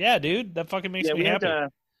 But yeah dude, that fucking makes me happy.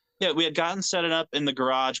 We had gotten set it up in the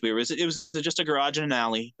garage. It was just a garage and an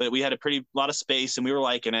alley, but we had a lot of space, and we were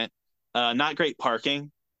liking it. Not great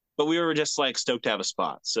parking, but we were just like stoked to have a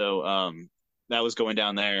spot. So that was going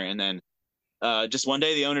down there, and then just one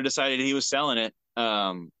day the owner decided he was selling it.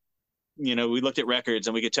 We looked at records,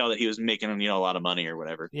 and we could tell that he was making a lot of money or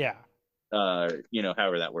whatever. Yeah.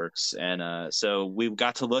 However that works. And so we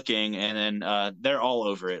got to looking, and then they're all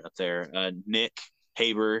over it up there. Nick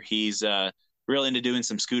Haber, he's real into doing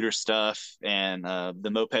some scooter stuff, and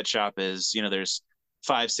the moped shop is, there's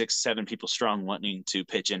 5, 6, 7 people strong wanting to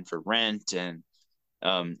pitch in for rent, and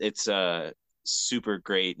it's super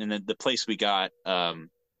great. And the place we got,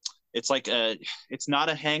 it's like it's not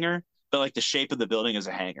a hangar, but like the shape of the building is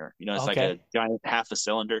a hangar. It's like a giant half a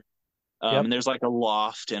cylinder. And there's like a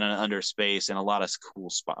loft and an under space and a lot of cool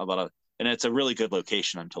spot, and it's a really good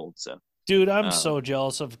location, I'm told. So, dude, I'm so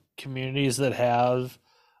jealous of communities that have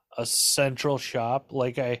a central shop.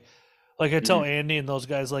 Like I tell Andy and those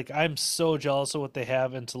guys, like I'm so jealous of what they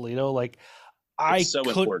have in Toledo. Like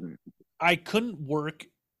important. I couldn't work.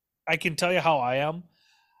 I can tell you how I am.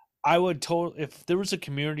 I would if there was a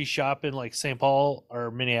community shop in like St. Paul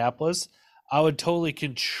or Minneapolis, I would totally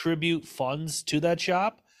contribute funds to that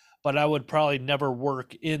shop. But I would probably never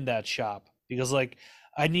work in that shop because like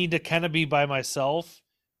I need to kind of be by myself,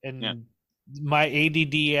 and my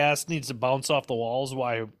ADD ass needs to bounce off the walls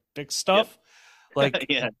while I fix stuff. Like,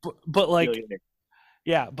 but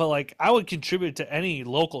like I would contribute to any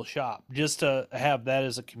local shop just to have that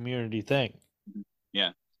as a community thing.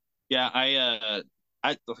 Yeah.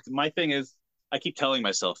 My thing is, I keep telling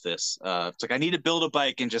myself this. It's like I need to build a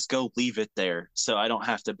bike and just go leave it there so I don't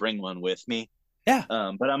have to bring one with me. Yeah.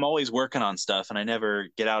 But I'm always working on stuff, and I never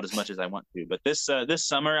get out as much as I want to. But this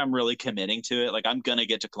summer, I'm really committing to it. Like I'm gonna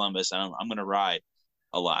get to Columbus, and I'm gonna ride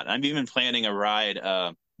a lot. I'm even planning a ride,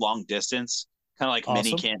 long distance, kind of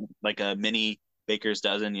like a mini Baker's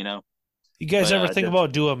Dozen. You guys ever think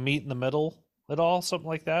about do a meet in the middle at all, something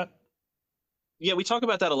like that? Yeah, we talk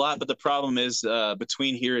about that a lot, but the problem is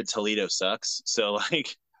between here and Toledo sucks. So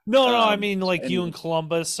like, no, I mean like you and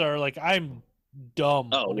Columbus are like I'm dumb.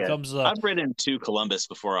 Oh yeah, I've ridden to Columbus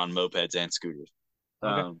before on mopeds and scooters.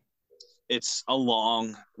 Okay. It's a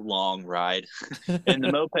long ride, and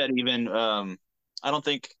the moped even. I don't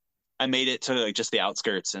think I made it to like just the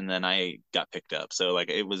outskirts, and then I got picked up. So like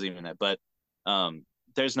it was even that, but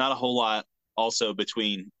there's not a whole lot also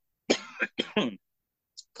between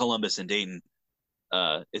Columbus and Dayton.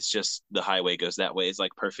 It's just the highway goes that way. It's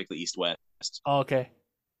like perfectly east-west. Oh, okay.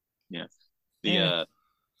 Yeah.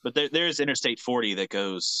 But there's Interstate 40 that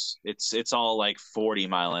goes. It's all like 40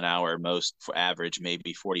 mile an hour, most for average,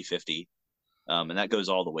 maybe 40, 50, and that goes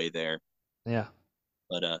all the way there. Yeah.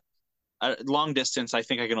 But long distance, I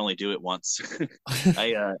think I can only do it once.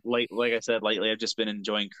 Like I said, lately I've just been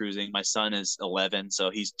enjoying cruising. My son is 11, so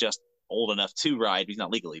he's just old enough to ride. He's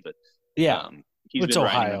not legally, but it's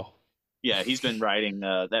Ohio. He's been riding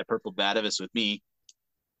that purple Batavis with me,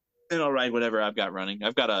 and I'll ride whatever I've got running.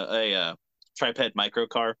 I've got a Triped micro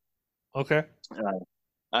car. Okay.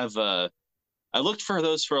 I looked for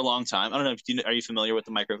those for a long time. I don't know. Are you familiar with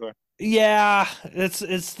the micro car? Yeah, it's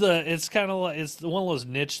kind of like it's one of those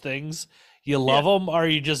niche things. you love them or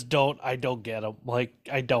you just don't. I don't get them. Like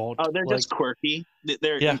I don't. Oh, they're just quirky.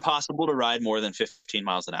 They're Yeah. impossible to ride more than 15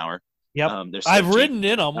 miles an hour. Yep. They're so I've cheap. ridden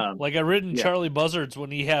in them. Like I ridden yeah. Charlie Buzzards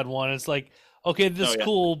when he had one. It's like, okay, this is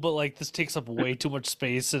cool, but like this takes up way too much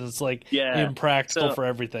space and it's like impractical for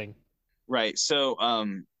everything. Right. So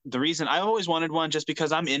the reason I've always wanted one just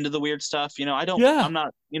because I'm into the weird stuff. You know, I'm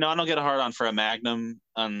not, you know, I don't get a hard on for a Magnum.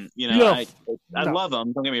 You know, I love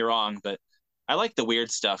them. Don't get me wrong, but I like the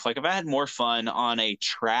weird stuff. Like if I had more fun on a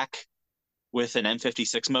track with an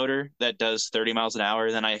M56 motor that does 30 miles an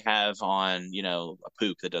hour than I have on, you know, a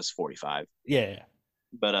Puch that does 45. Yeah.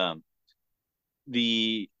 But help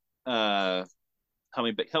me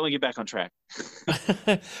get back on track.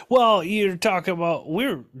 Well,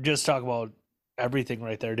 we're just talking about everything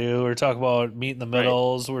right there, dude. We're talking about meeting the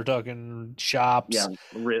middles. Right. We're talking shops. Yeah,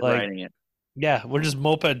 riding it. Yeah, we're just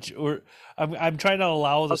moped. I'm trying to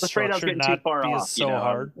allow the structure not to be so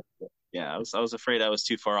hard. Yeah, I was afraid I was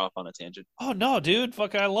too far off on a tangent. Oh no, dude!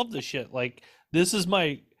 Fuck, I love this shit. Like this is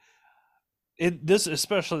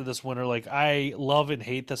especially this winter. Like I love and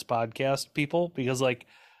hate this podcast, people, because like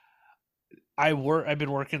I've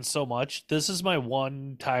been working so much. This is my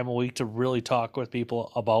one time a week to really talk with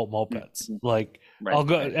people about mopeds. Like I'll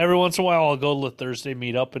go every once in a while. I'll go to the Thursday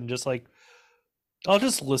meetup and just like I'll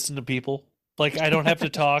just listen to people. Like I don't have to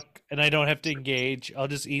talk and I don't have to engage. I'll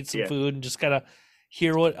just eat some food and just kind of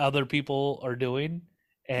hear what other people are doing,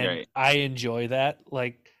 and I enjoy that.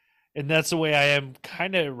 Like, and that's the way I am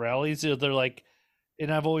kind of at rallies. They're like,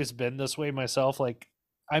 and I've always been this way myself. Like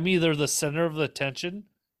I'm either the center of the attention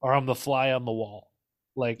or I'm the fly on the wall.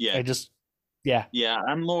 Like I just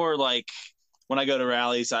I'm more like when I go to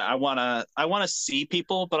rallies, I wanna see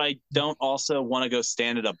people, but I don't also want to go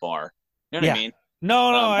stand at a bar. You know what I mean?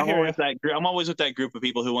 No, I hear you. I'm always with that group of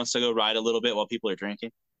people who wants to go ride a little bit while people are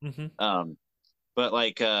drinking. Mm-hmm. But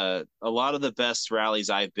like a lot of the best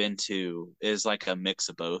rallies I've been to is like a mix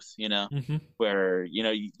of both, you know, where, you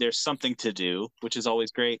know, there's something to do, which is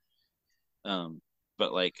always great.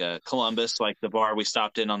 But like Columbus, like the bar we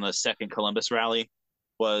stopped in on the second Columbus rally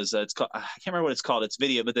was, it's called, I can't remember what it's called. It's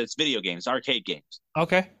video games, arcade games.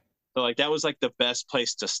 Okay. So like that was like the best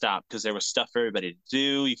place to stop because there was stuff for everybody to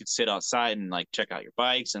do. You could sit outside and like check out your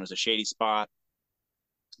bikes, and it was a shady spot.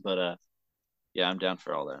 But yeah, I'm down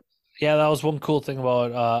for all that. Yeah, that was one cool thing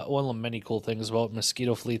about one of the many cool things about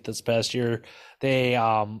Mosquito Fleet this past year. They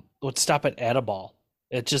would stop at Adaball.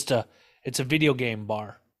 It's a video game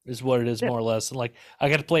bar is what it is more or less. And like I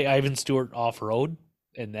got to play Ivan Stewart off road,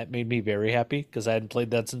 and that made me very happy because I hadn't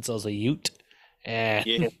played that since I was a Ute.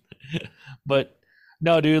 And but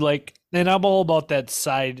no, dude, like, and I'm all about that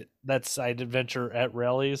side adventure at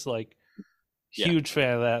rallies. Like, huge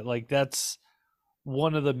fan of that. Like, that's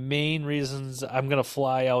one of the main reasons I'm gonna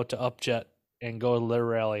fly out to Upjet and go to their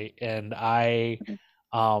rally. And I,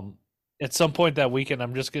 at some point that weekend,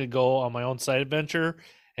 I'm just gonna go on my own side adventure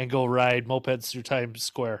and go ride mopeds through Times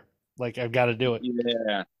Square. Like, I've got to do it.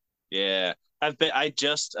 Yeah. I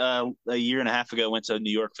just a year and a half ago went to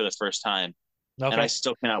New York for the first time, and I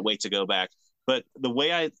still cannot wait to go back. But the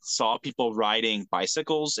way I saw people riding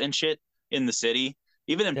bicycles and shit in the city,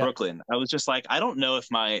 even in Brooklyn, I was just like, I don't know if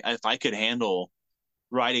I could handle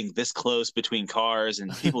riding this close between cars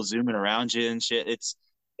and people zooming around you and shit.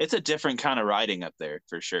 It's a different kind of riding up there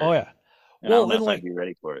for sure. Oh yeah. And I don't know if I'd be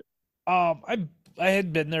ready for it. I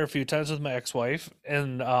had been there a few times with my ex-wife,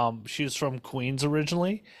 and she was from Queens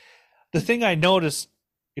originally. The thing I noticed,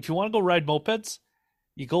 if you want to go ride mopeds,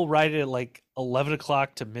 you go ride it at like 11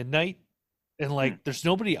 o'clock to midnight, and like there's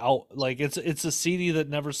nobody out. Like it's a city that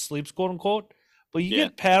never sleeps, quote unquote. But you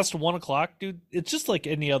get past 1 o'clock, dude, it's just like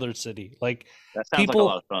any other city. Like that sounds like a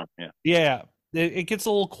lot of fun. Yeah, it gets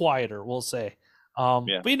a little quieter, we'll say.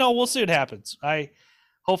 But you know, we'll see what happens.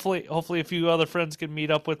 Hopefully a few other friends can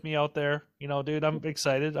meet up with me out there. You know, dude, I'm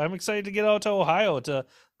excited. I'm excited to get out to Ohio to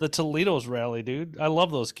the Toledo's rally, dude. I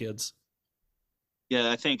love those kids. Yeah,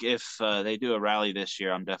 I think if they do a rally this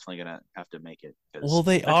year, I'm definitely gonna have to make it. Well,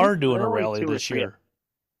 they are doing a rally this year.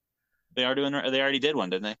 They are doing. They already did one,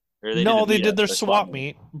 didn't they? They did their swap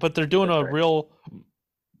meet, but they're doing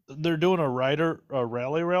They're doing a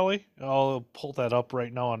rally. I'll pull that up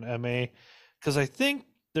right now on MA because I think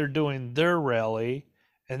they're doing their rally,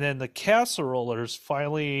 and then the Casserollers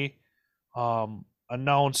finally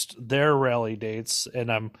announced their rally dates. And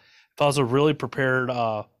if I was a really prepared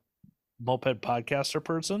moped podcaster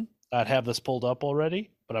person, I'd have this pulled up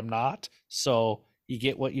already, but I'm not. So you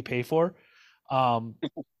get what you pay for.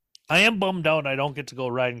 I am bummed out I don't get to go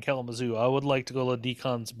ride in Kalamazoo. I would like to go to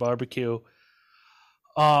Decon's barbecue.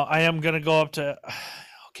 I am going to go up to...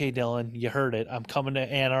 Okay, Dylan, you heard it. I'm coming to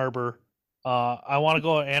Ann Arbor I want to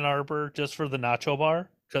go to Ann Arbor just for the nacho bar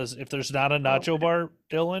because if there's not a Oh, nacho bar,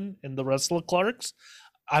 Dylan, and the rest of the Clarks,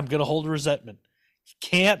 I'm gonna hold resentment. You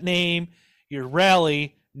can't name your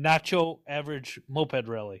rally nacho average moped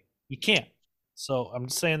rally. You can't. So I'm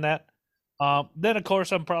just saying that. Then of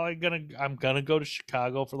course I'm gonna go to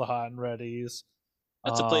Chicago for the hot and readies.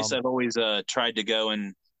 that's a place Um, I've always tried to go,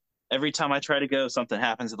 and every time I try to go, something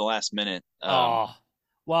happens at the last minute. oh,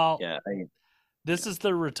 well, Yeah, this is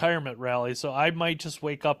the retirement rally, so I might just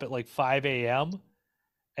wake up at like 5 a.m.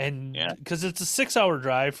 and yeah, because it's a 6 hour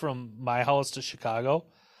drive from my house to Chicago,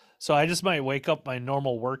 so I just might wake up my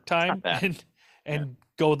normal work it's not time bad. and Yeah,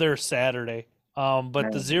 go there Saturday.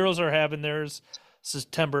 But the man. Zeros are having theirs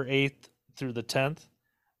September 8th through the 10th,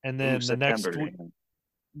 and Ooh, then September.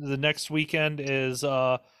 the next weekend is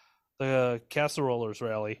the Castle Rollers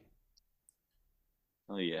rally.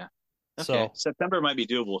 Oh yeah. Okay, So September might be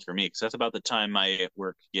doable for me because that's about the time my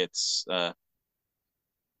work gets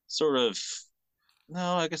sort of.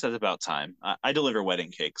 No, I guess that's about time. I deliver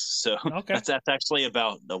wedding cakes, so okay, that's actually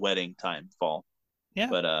about the wedding time, fall. yeah,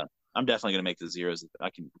 But I'm definitely gonna make the zeros. I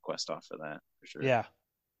can request off for that for sure. yeah,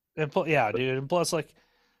 yeah, But dude, and plus like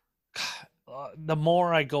the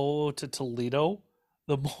more I go to Toledo,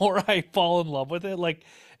 the more I fall in love with it. Like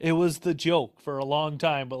it was the joke for a long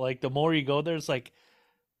time, but like the more you go there, it's like,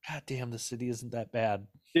 God damn, the city isn't that bad.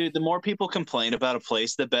 dude, the more people complain about a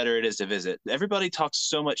place, the better it is to visit. Everybody talks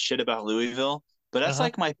so much shit about Louisville, but Uh that's huh.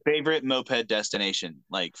 like my favorite moped destination,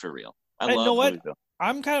 like for real. I I know love what. Louisville.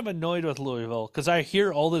 I'm kind of annoyed with Louisville because I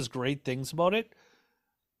hear all these great things about it.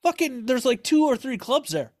 Fucking, there's like 2 or 3 clubs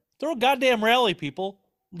there. Throw a goddamn rally, people.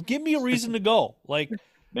 Give me a reason to go. Like,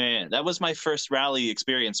 Man, that was my first rally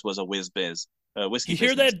experience was a whiz biz, whiskey you hear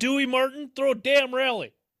business. that, Dewey Martin? Throw a damn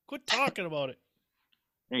rally. Quit talking about it.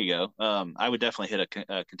 There you go. I would definitely hit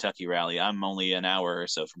a Kentucky rally. I'm only an hour or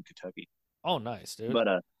so from Kentucky, Oh, nice, dude.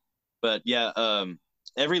 but yeah,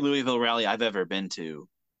 every Louisville rally I've ever been to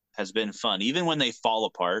has been fun, even when they fall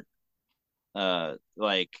apart.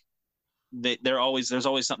 Like there's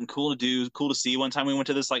always something cool to do, cool to see. One time we went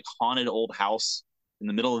to this like haunted old house in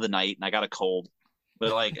the middle of the night, and I got a cold.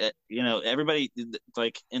 But like everybody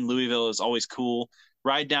like in Louisville is always cool.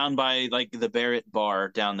 Ride down by like the Barrett Bar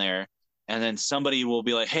down there, and then somebody will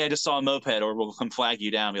be like, "Hey, I just saw a moped," or we'll come flag you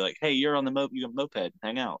down, be like, "Hey, you're on the you got a moped,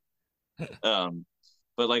 hang out." Um,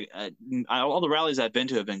 but like all the rallies I've been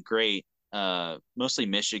to have been great. Mostly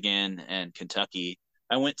Michigan and Kentucky.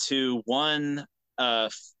 I went to one. I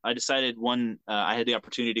decided one. I had the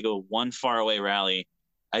opportunity to go one far away rally.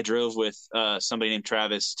 I drove with somebody named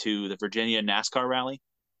Travis to the Virginia NASCAR rally.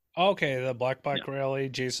 Okay, the Black Yeah, Bike Rally,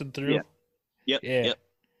 Jason yeah, through. yep, Yeah. yep.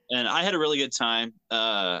 And I had a really good time.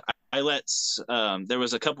 I let there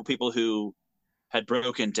was a couple people who had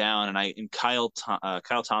broken down, and Kyle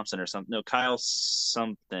Thompson or something. No, Kyle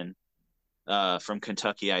something from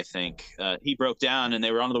Kentucky, I think. He broke down and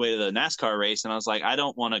they were on the way to the NASCAR race. And I was like, I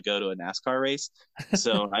don't want to go to a NASCAR race.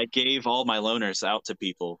 So I gave all my loaners out to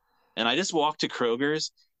people. And I just walked to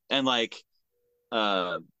Kroger's and like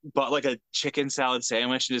bought like a chicken salad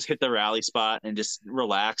sandwich and just hit the rally spot and just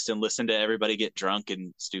relaxed and listened to everybody get drunk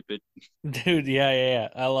and stupid. Dude, yeah.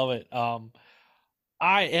 I love it.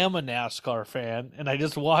 I am a NASCAR fan, and I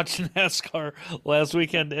just watched NASCAR last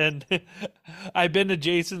weekend, and I've been to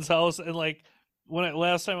Jason's house, and like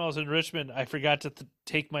last time I was in Richmond, I forgot to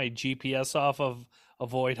take my GPS off of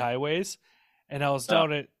avoid highways, and I was Oh,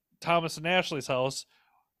 down at Thomas and Ashley's house.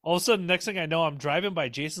 All of a sudden, next thing I know, I'm driving by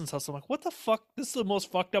Jason's house. I'm like, "What the fuck? This is the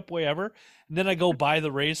most fucked up way ever." And then I go by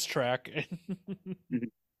the racetrack.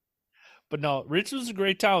 But no, Richmond's a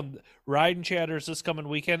great town. Ride and Chatters this coming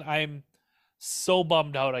weekend. I'm so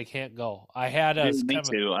bummed out I can't go. I had a dude, me kind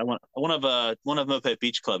of too. I want one of Moped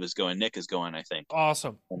Beach Club is going. Nick is going, I think.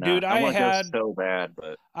 awesome, And dude. I want to go so bad,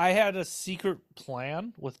 but I had a secret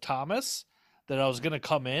plan with Thomas that I was gonna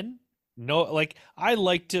come in. No, like I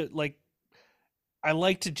like to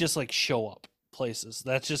just like show up places.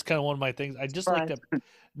 That's just kind of one of my things. I just like fine. to.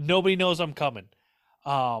 Nobody knows I'm coming.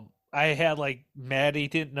 I had like Maddie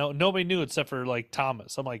didn't know. Nobody knew except for like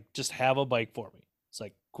Thomas. I'm like, just have a bike for me. It's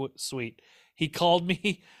like sweet. He called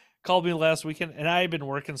me, called me last weekend, and I had been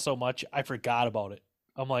working so much I forgot about it.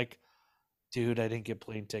 I'm like, dude, I didn't get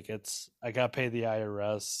plane tickets. I got to pay the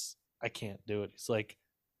IRS. I can't do it. He's like,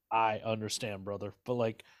 I understand, brother, but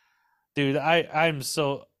like, dude, I'm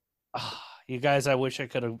so. You guys, I wish I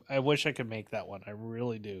could have. I wish I could make that one. I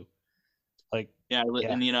really do. Like, Yeah,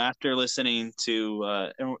 yeah. and after listening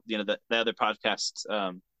to the other podcasts,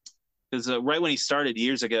 because right when he started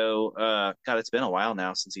years ago, God, it's been a while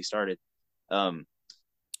now since he started. Um,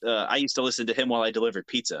 I used to listen to him while I delivered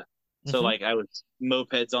pizza, So Hmm. like I was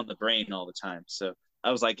mopeds on the brain all the time. So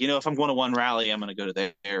I was like, if I'm going to one rally, I'm going to go to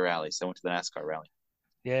their rally. So I went to the NASCAR rally.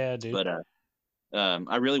 Yeah, dude. But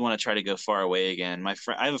I really want to try to go far away again.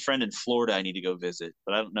 I have a friend in Florida I need to go visit,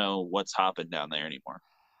 but I don't know what's hopping down there anymore.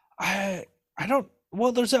 I don't.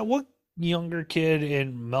 Well, there's that one younger kid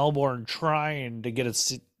in Melbourne trying to get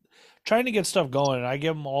stuff going, and I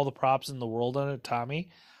give him all the props in the world on it. Tommy,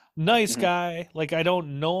 nice Mhm. guy. Like I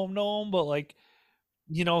don't know him, but like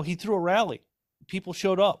he threw a rally. People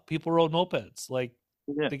showed up. People rode mopeds. Like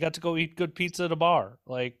Yeah. they got to go eat good pizza at a bar.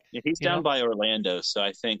 Like Yeah, he's you down know, by Orlando, so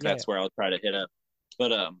I think yeah. that's where I'll try to hit up.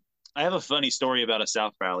 But I have a funny story about a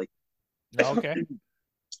South rally. Okay.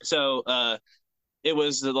 So it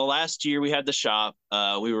was the last year we had the shop.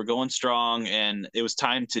 We were going strong, and it was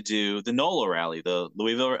time to do the NOLA rally, the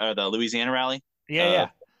Louisiana rally, Yeah, uh, yeah.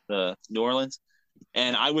 the New Orleans,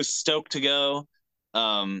 and I was stoked to go.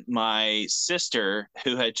 My sister,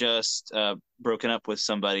 who had just broken up with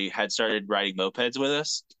somebody, had started riding mopeds with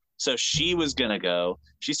us. So she was gonna go.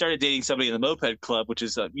 She started dating somebody in the moped club, which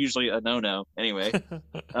is usually a no-no anyway.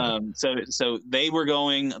 So they were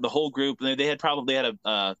going, the whole group. They had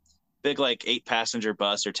a big like 8-passenger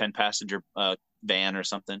bus or 10-passenger van or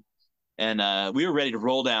something, and we were ready to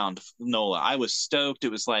roll down NOLA. I was stoked. It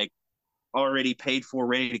was like already paid for,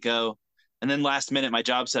 ready to go, and then last minute my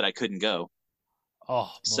job said I couldn't go.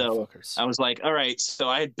 Oh, So motherfuckers. I was like, all right. So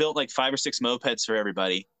I had built like 5 or 6 mopeds for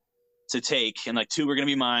everybody to take, and like 2 were going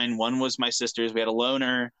to be mine. One was my sister's. We had a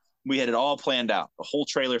loaner. We had it all planned out, a whole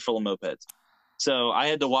trailer full of mopeds. So I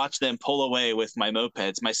had to watch them pull away with my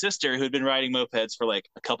mopeds. My sister, who had been riding mopeds for like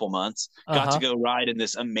a couple months, Uh got to huh. go ride in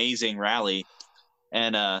this amazing rally.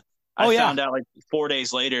 And I Oh yeah. found out like 4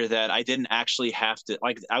 days later that I didn't actually have to,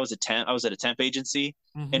 like, I was at a temp agency,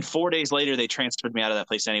 Hmm. and 4 days later they transferred me out of that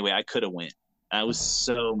place anyway. I could have went. I was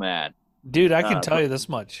so mad. Dude, I can tell But you this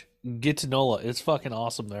much. Get to NOLA. It's fucking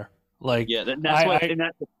awesome there. Like yeah, that's I, what, I and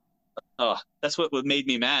that's what made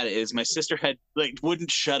me mad is my sister had like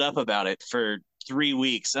wouldn't shut up about it for 3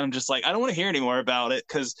 weeks. And I'm just like, I don't want to hear anymore about it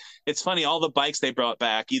because it's funny. All the bikes they brought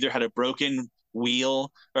back either had a broken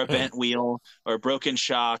wheel or a bent wheel or broken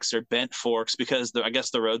shocks or bent forks because I guess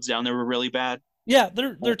the roads down there were really bad. yeah,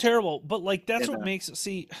 they're terrible, but like that's And, what makes it.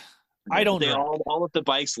 See, I but don't they drink. all of the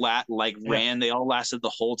bikes Yeah. ran. They all lasted the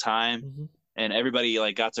whole time, Hmm. and everybody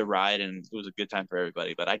like got to ride, and it was a good time for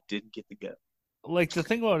everybody. But I didn't get to go. Like the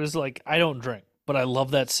thing about it is like I don't drink, but I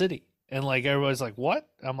love that city. And like everybody's like, "What?"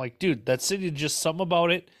 I'm like, "Dude, that city just something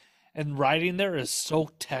about it." And riding there is so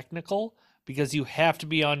technical because you have to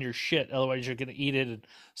be on your shit, otherwise you're gonna eat it in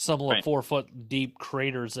some of the Right? 4 foot deep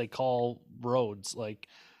craters they call roads. Like,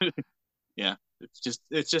 Yeah, it's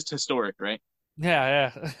just historic, right?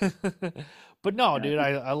 yeah, yeah. But no, Yeah. dude,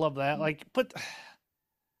 I love that. Like, but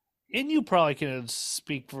and you probably can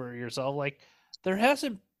speak for yourself. Like, there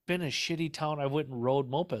hasn't been a shitty town I went and rode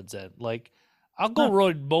mopeds in. Like, I'll go Huh.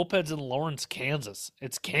 ride mopeds in Lawrence, Kansas.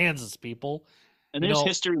 It's Kansas, people. And You there's know,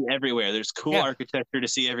 history everywhere. There's cool yeah. architecture to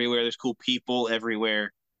see everywhere. There's cool people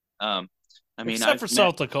everywhere. Um, I mean, Except I've for met.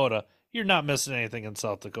 South Dakota, you're not missing anything in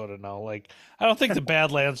South Dakota now. Like, I don't think the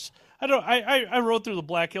Badlands. I don't. I rode through the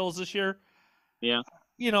Black Hills this year. Yeah,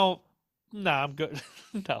 You know, nah, I'm good.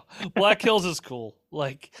 No, Black Hills is cool.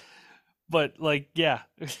 Like, but like yeah,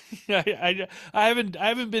 I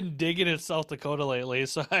haven't been digging in South Dakota lately,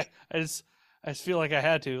 so I just feel like I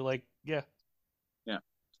had to like yeah. yeah.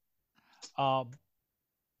 Um,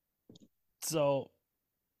 so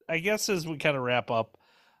I guess as we kind of wrap up,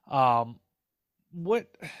 um, what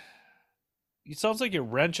it sounds like you're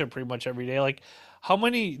wrenching pretty much every day. Like, how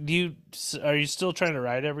many are you still trying to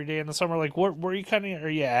ride every day in the summer? Like, where you kind of are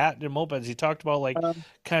you at in mopeds? You talked about like Um,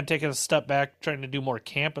 kind of taking a step back, trying to do more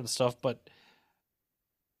camp and stuff, but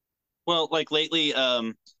well, like lately,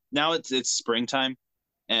 now it's springtime,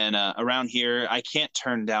 and around here, I can't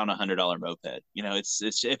turn down $100 moped.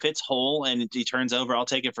 It's if it's whole and he turns over, I'll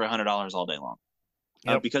take it for $100 all day long.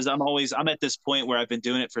 yep. Because I'm at this point where I've been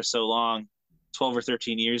doing it for so long, 12 or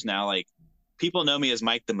 13 years now. Like people know me as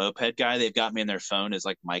Mike the moped guy. They've got me in their phone as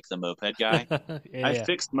like Mike the moped guy. I Yeah.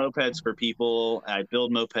 fixed mopeds for people. I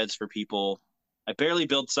build mopeds for people. I barely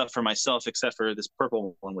build stuff for myself, except for this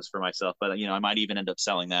purple one was for myself. But I might even end up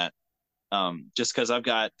selling that. Just because I've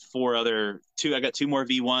got I got 2 more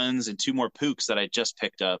V1s and 2 more Pooks that I just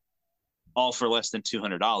picked up, all for less than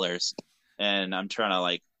 $200. And I'm trying to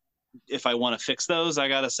like, if I want to fix those, I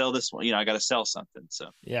got to sell this one. I got to sell something. So,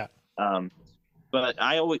 Yeah. um, but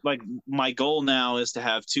I always like my goal now is to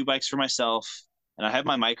have 2 bikes for myself, and I have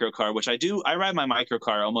my microcar, which I do. I ride my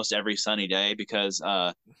microcar almost every sunny day because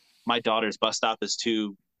my daughter's bus stop is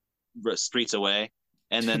 2 streets away,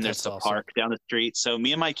 and then there's the park down the street. So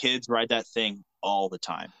me and my kids ride that thing all the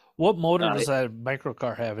time. What motor does that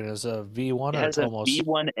microcar have? It is a V1 or it's almost a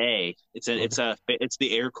V1A. It's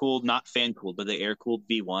the air cooled, not fan cooled, but the air cooled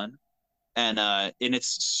V1. And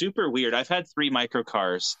it's super weird. I've had 3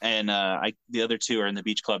 microcars, and the other 2 are in the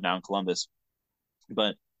beach club now in Columbus.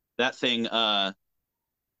 But that thing,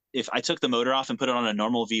 if I took the motor off and put it on a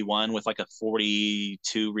normal V1 with like a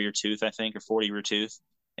 42 rear tooth, I think, or 40 rear tooth,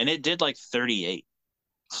 and it did like 38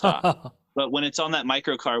 stop. But when it's on that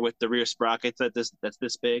microcar with the rear sprockets that's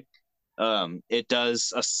this big, it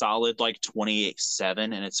does a solid like 28.7,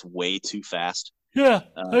 and it's way too fast. Yeah,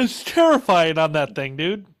 it's terrifying on that thing,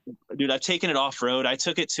 dude. Dude, I've taken it off road. I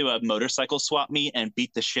took it to a motorcycle swap meet and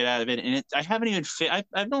beat the shit out of it, and I haven't even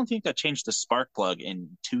I don't think I changed the spark plug in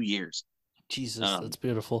 2 years. Jesus, that's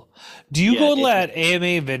beautiful. Do you go to that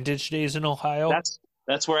AMA Vintage Days in Ohio?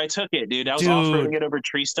 That's where I took it, dude. I was off-roading it over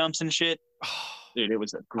tree stumps and shit. Dude, it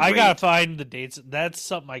was great. I gotta find the dates. That's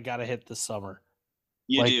something I gotta hit this summer.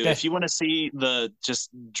 You do. If you want to see the just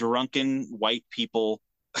drunken white people.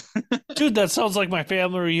 Dude, that sounds like my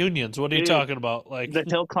family reunions. What are you talking about? Like, the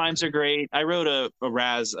hill climbs are great. I rode a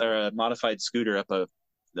Raz or a modified scooter up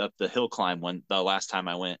the hill climb the last time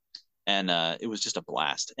I went, and it was just a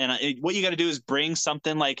blast. And what you got to do is bring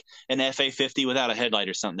something like an FA50 without a headlight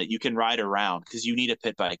or something that you can ride around, because you need a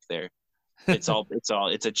pit bike there. It's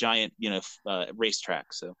a giant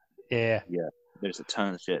racetrack. So yeah, there's a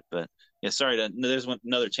ton of shit, but. Yeah, sorry. There's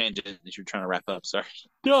another change that you're trying to wrap up. Sorry.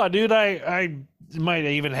 No, dude, I might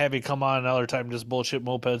even have you come on another time. Just bullshit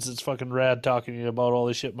mopeds. It's fucking rad talking to you about all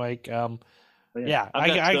this shit, Mike. I've got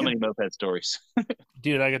so many moped stories.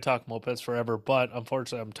 Dude, I could talk mopeds forever, but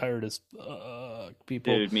unfortunately, I'm tired as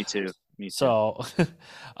people. Dude, me too. So,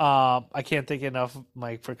 I can't thank you enough,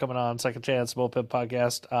 Mike, for coming on Second Chance Moped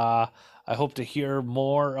Podcast. I hope to hear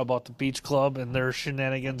more about the Beach Club and their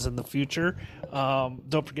shenanigans in the future.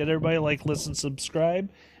 Don't forget, everybody, like, listen,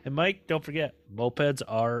 subscribe. And Mike, don't forget, mopeds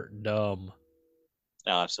are dumb.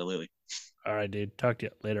 Oh, absolutely. All right, dude. Talk to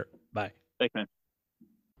you later. Bye. Thanks, man.